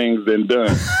heelish things than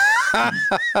done.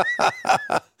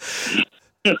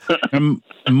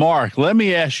 Mark, let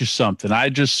me ask you something. I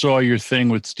just saw your thing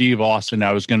with Steve Austin.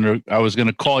 I was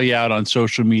gonna call you out on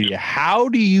social media. How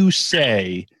do you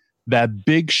say that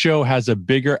Big Show has a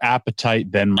bigger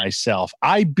appetite than myself?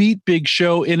 I beat Big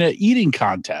Show in an eating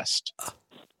contest.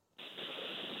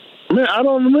 Man, I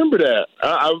don't remember that.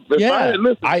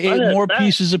 I ate more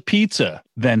pieces of pizza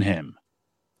than him.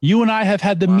 You and I have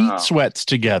had the meat sweats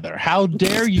together. How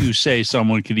dare you say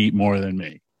someone could eat more than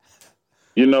me?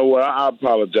 You know what? I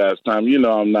apologize, Tom. You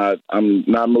know I'm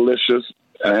not malicious.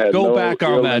 Go back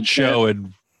on that show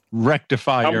and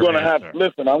rectify your answer.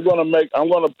 Listen, I'm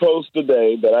gonna post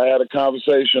today that I had a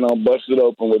conversation on Busted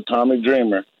Open with Tommy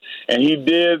Dreamer, and he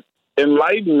did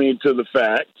enlighten me to the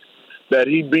fact that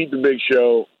he beat the Big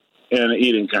Show in an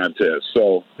eating contest.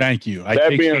 So thank you. I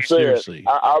take that seriously.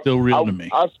 Still real to me.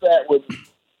 I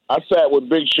sat with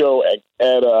Big Show at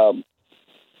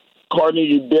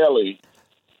Carnegie Deli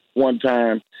one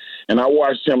time, and I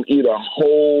watched him eat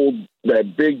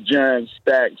that big giant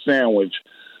stacked sandwich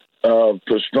of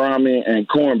pastrami and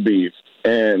corned beef.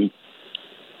 And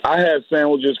I had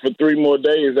sandwiches for 3 more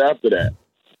days after that.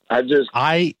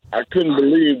 I couldn't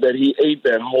believe that he ate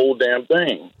that whole damn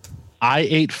thing. I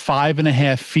ate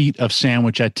 5.5 feet of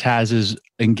sandwich at Taz's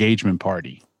engagement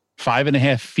party.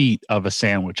 5.5 feet of a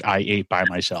sandwich I ate by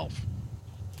myself.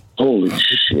 Holy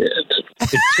shit.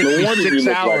 It took me 6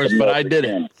 hours, but I did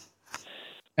it.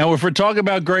 And if we're talking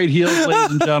about great heels,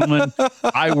 ladies and gentlemen,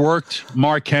 I worked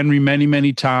Mark Henry many,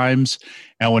 many times.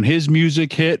 And when his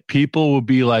music hit, people would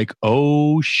be like,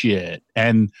 oh, shit.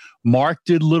 And Mark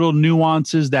did little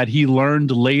nuances that he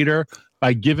learned later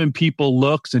by giving people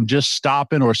looks and just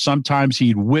stopping, or sometimes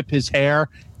he'd whip his hair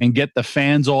and get the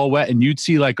fans all wet. And you'd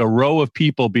see like a row of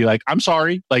people be like, I'm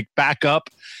sorry, like back up.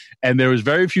 And there was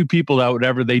very few people that would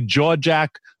ever, they jaw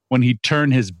jack when he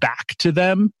turned his back to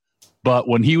them. But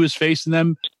when he was facing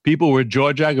them, people were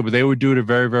jaw jacking, but they would do it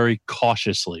very, very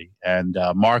cautiously. And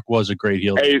Mark was a great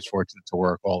heel. He was fortunate to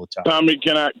work all the time. Tommy,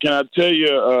 can I tell you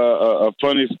a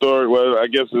funny story? Well, I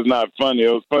guess it's not funny.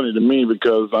 It was funny to me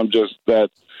because I'm just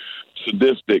that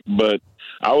sadistic. But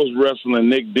I was wrestling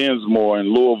Nick Dinsmore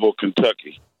in Louisville,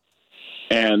 Kentucky.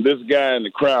 And this guy in the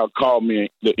crowd called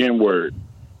me the N-word.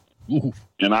 Ooh.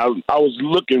 And I was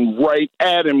looking right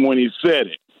at him when he said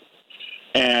it.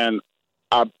 And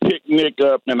I picked Nick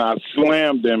up and I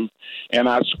slammed him, and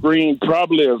I screamed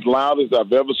probably as loud as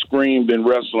I've ever screamed in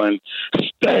wrestling,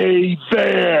 "Stay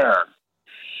there!"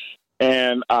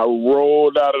 And I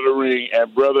rolled out of the ring,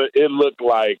 and brother, it looked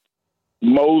like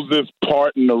Moses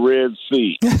parting the Red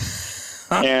Sea.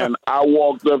 And I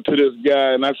walked up to this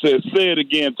guy and I said, "Say it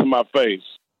again to my face."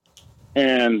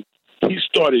 And he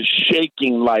started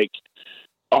shaking like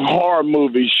a horror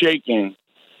movie shaking.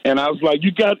 And I was like,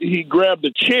 he grabbed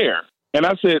a chair. And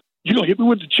I said, "You gonna hit me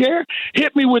with the chair?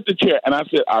 Hit me with the chair." And I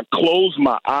said, I closed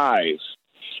my eyes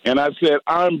and I said,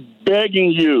 "I'm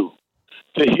begging you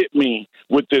to hit me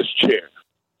with this chair.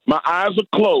 My eyes are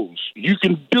closed. You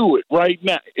can do it right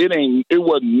now." It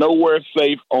wasn't nowhere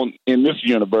safe in this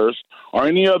universe or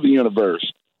any other universe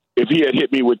if he had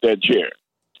hit me with that chair,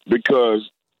 because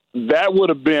that would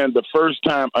have been the first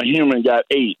time a human got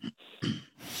ate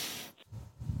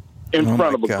in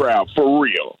front of a crowd, for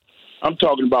real. I'm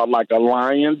talking about like a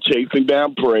lion chasing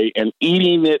down prey and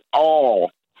eating it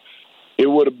all. It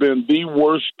would have been the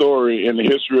worst story in the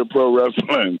history of pro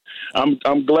wrestling.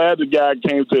 I'm glad the guy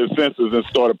came to his senses and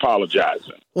started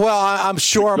apologizing. Well, I'm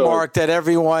sure, Mark, that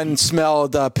everyone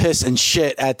smelled piss and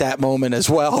shit at that moment as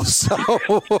well. So,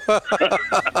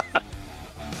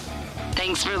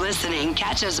 thanks for listening.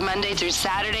 Catch us Monday through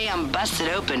Saturday on Busted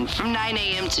Open from 9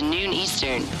 a.m. to noon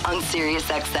Eastern on Sirius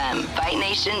XM, Fight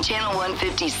Nation Channel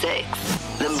 156.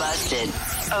 The Busted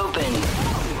Open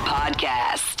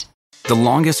Podcast. The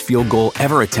longest field goal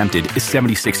ever attempted is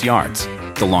 76 yards.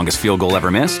 The longest field goal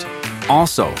ever missed?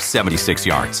 Also 76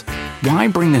 yards. Why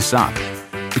bring this up?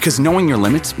 Because knowing your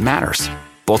limits matters,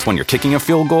 both when you're kicking a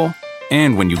field goal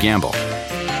and when you gamble.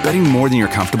 Betting more than you're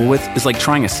comfortable with is like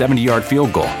trying a 70-yard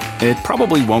field goal. It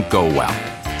probably won't go well.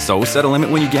 So set a limit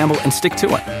when you gamble and stick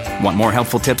to it. Want more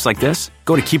helpful tips like this?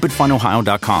 Go to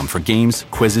keepitfunohio.com for games,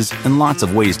 quizzes, and lots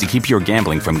of ways to keep your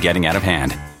gambling from getting out of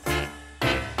hand.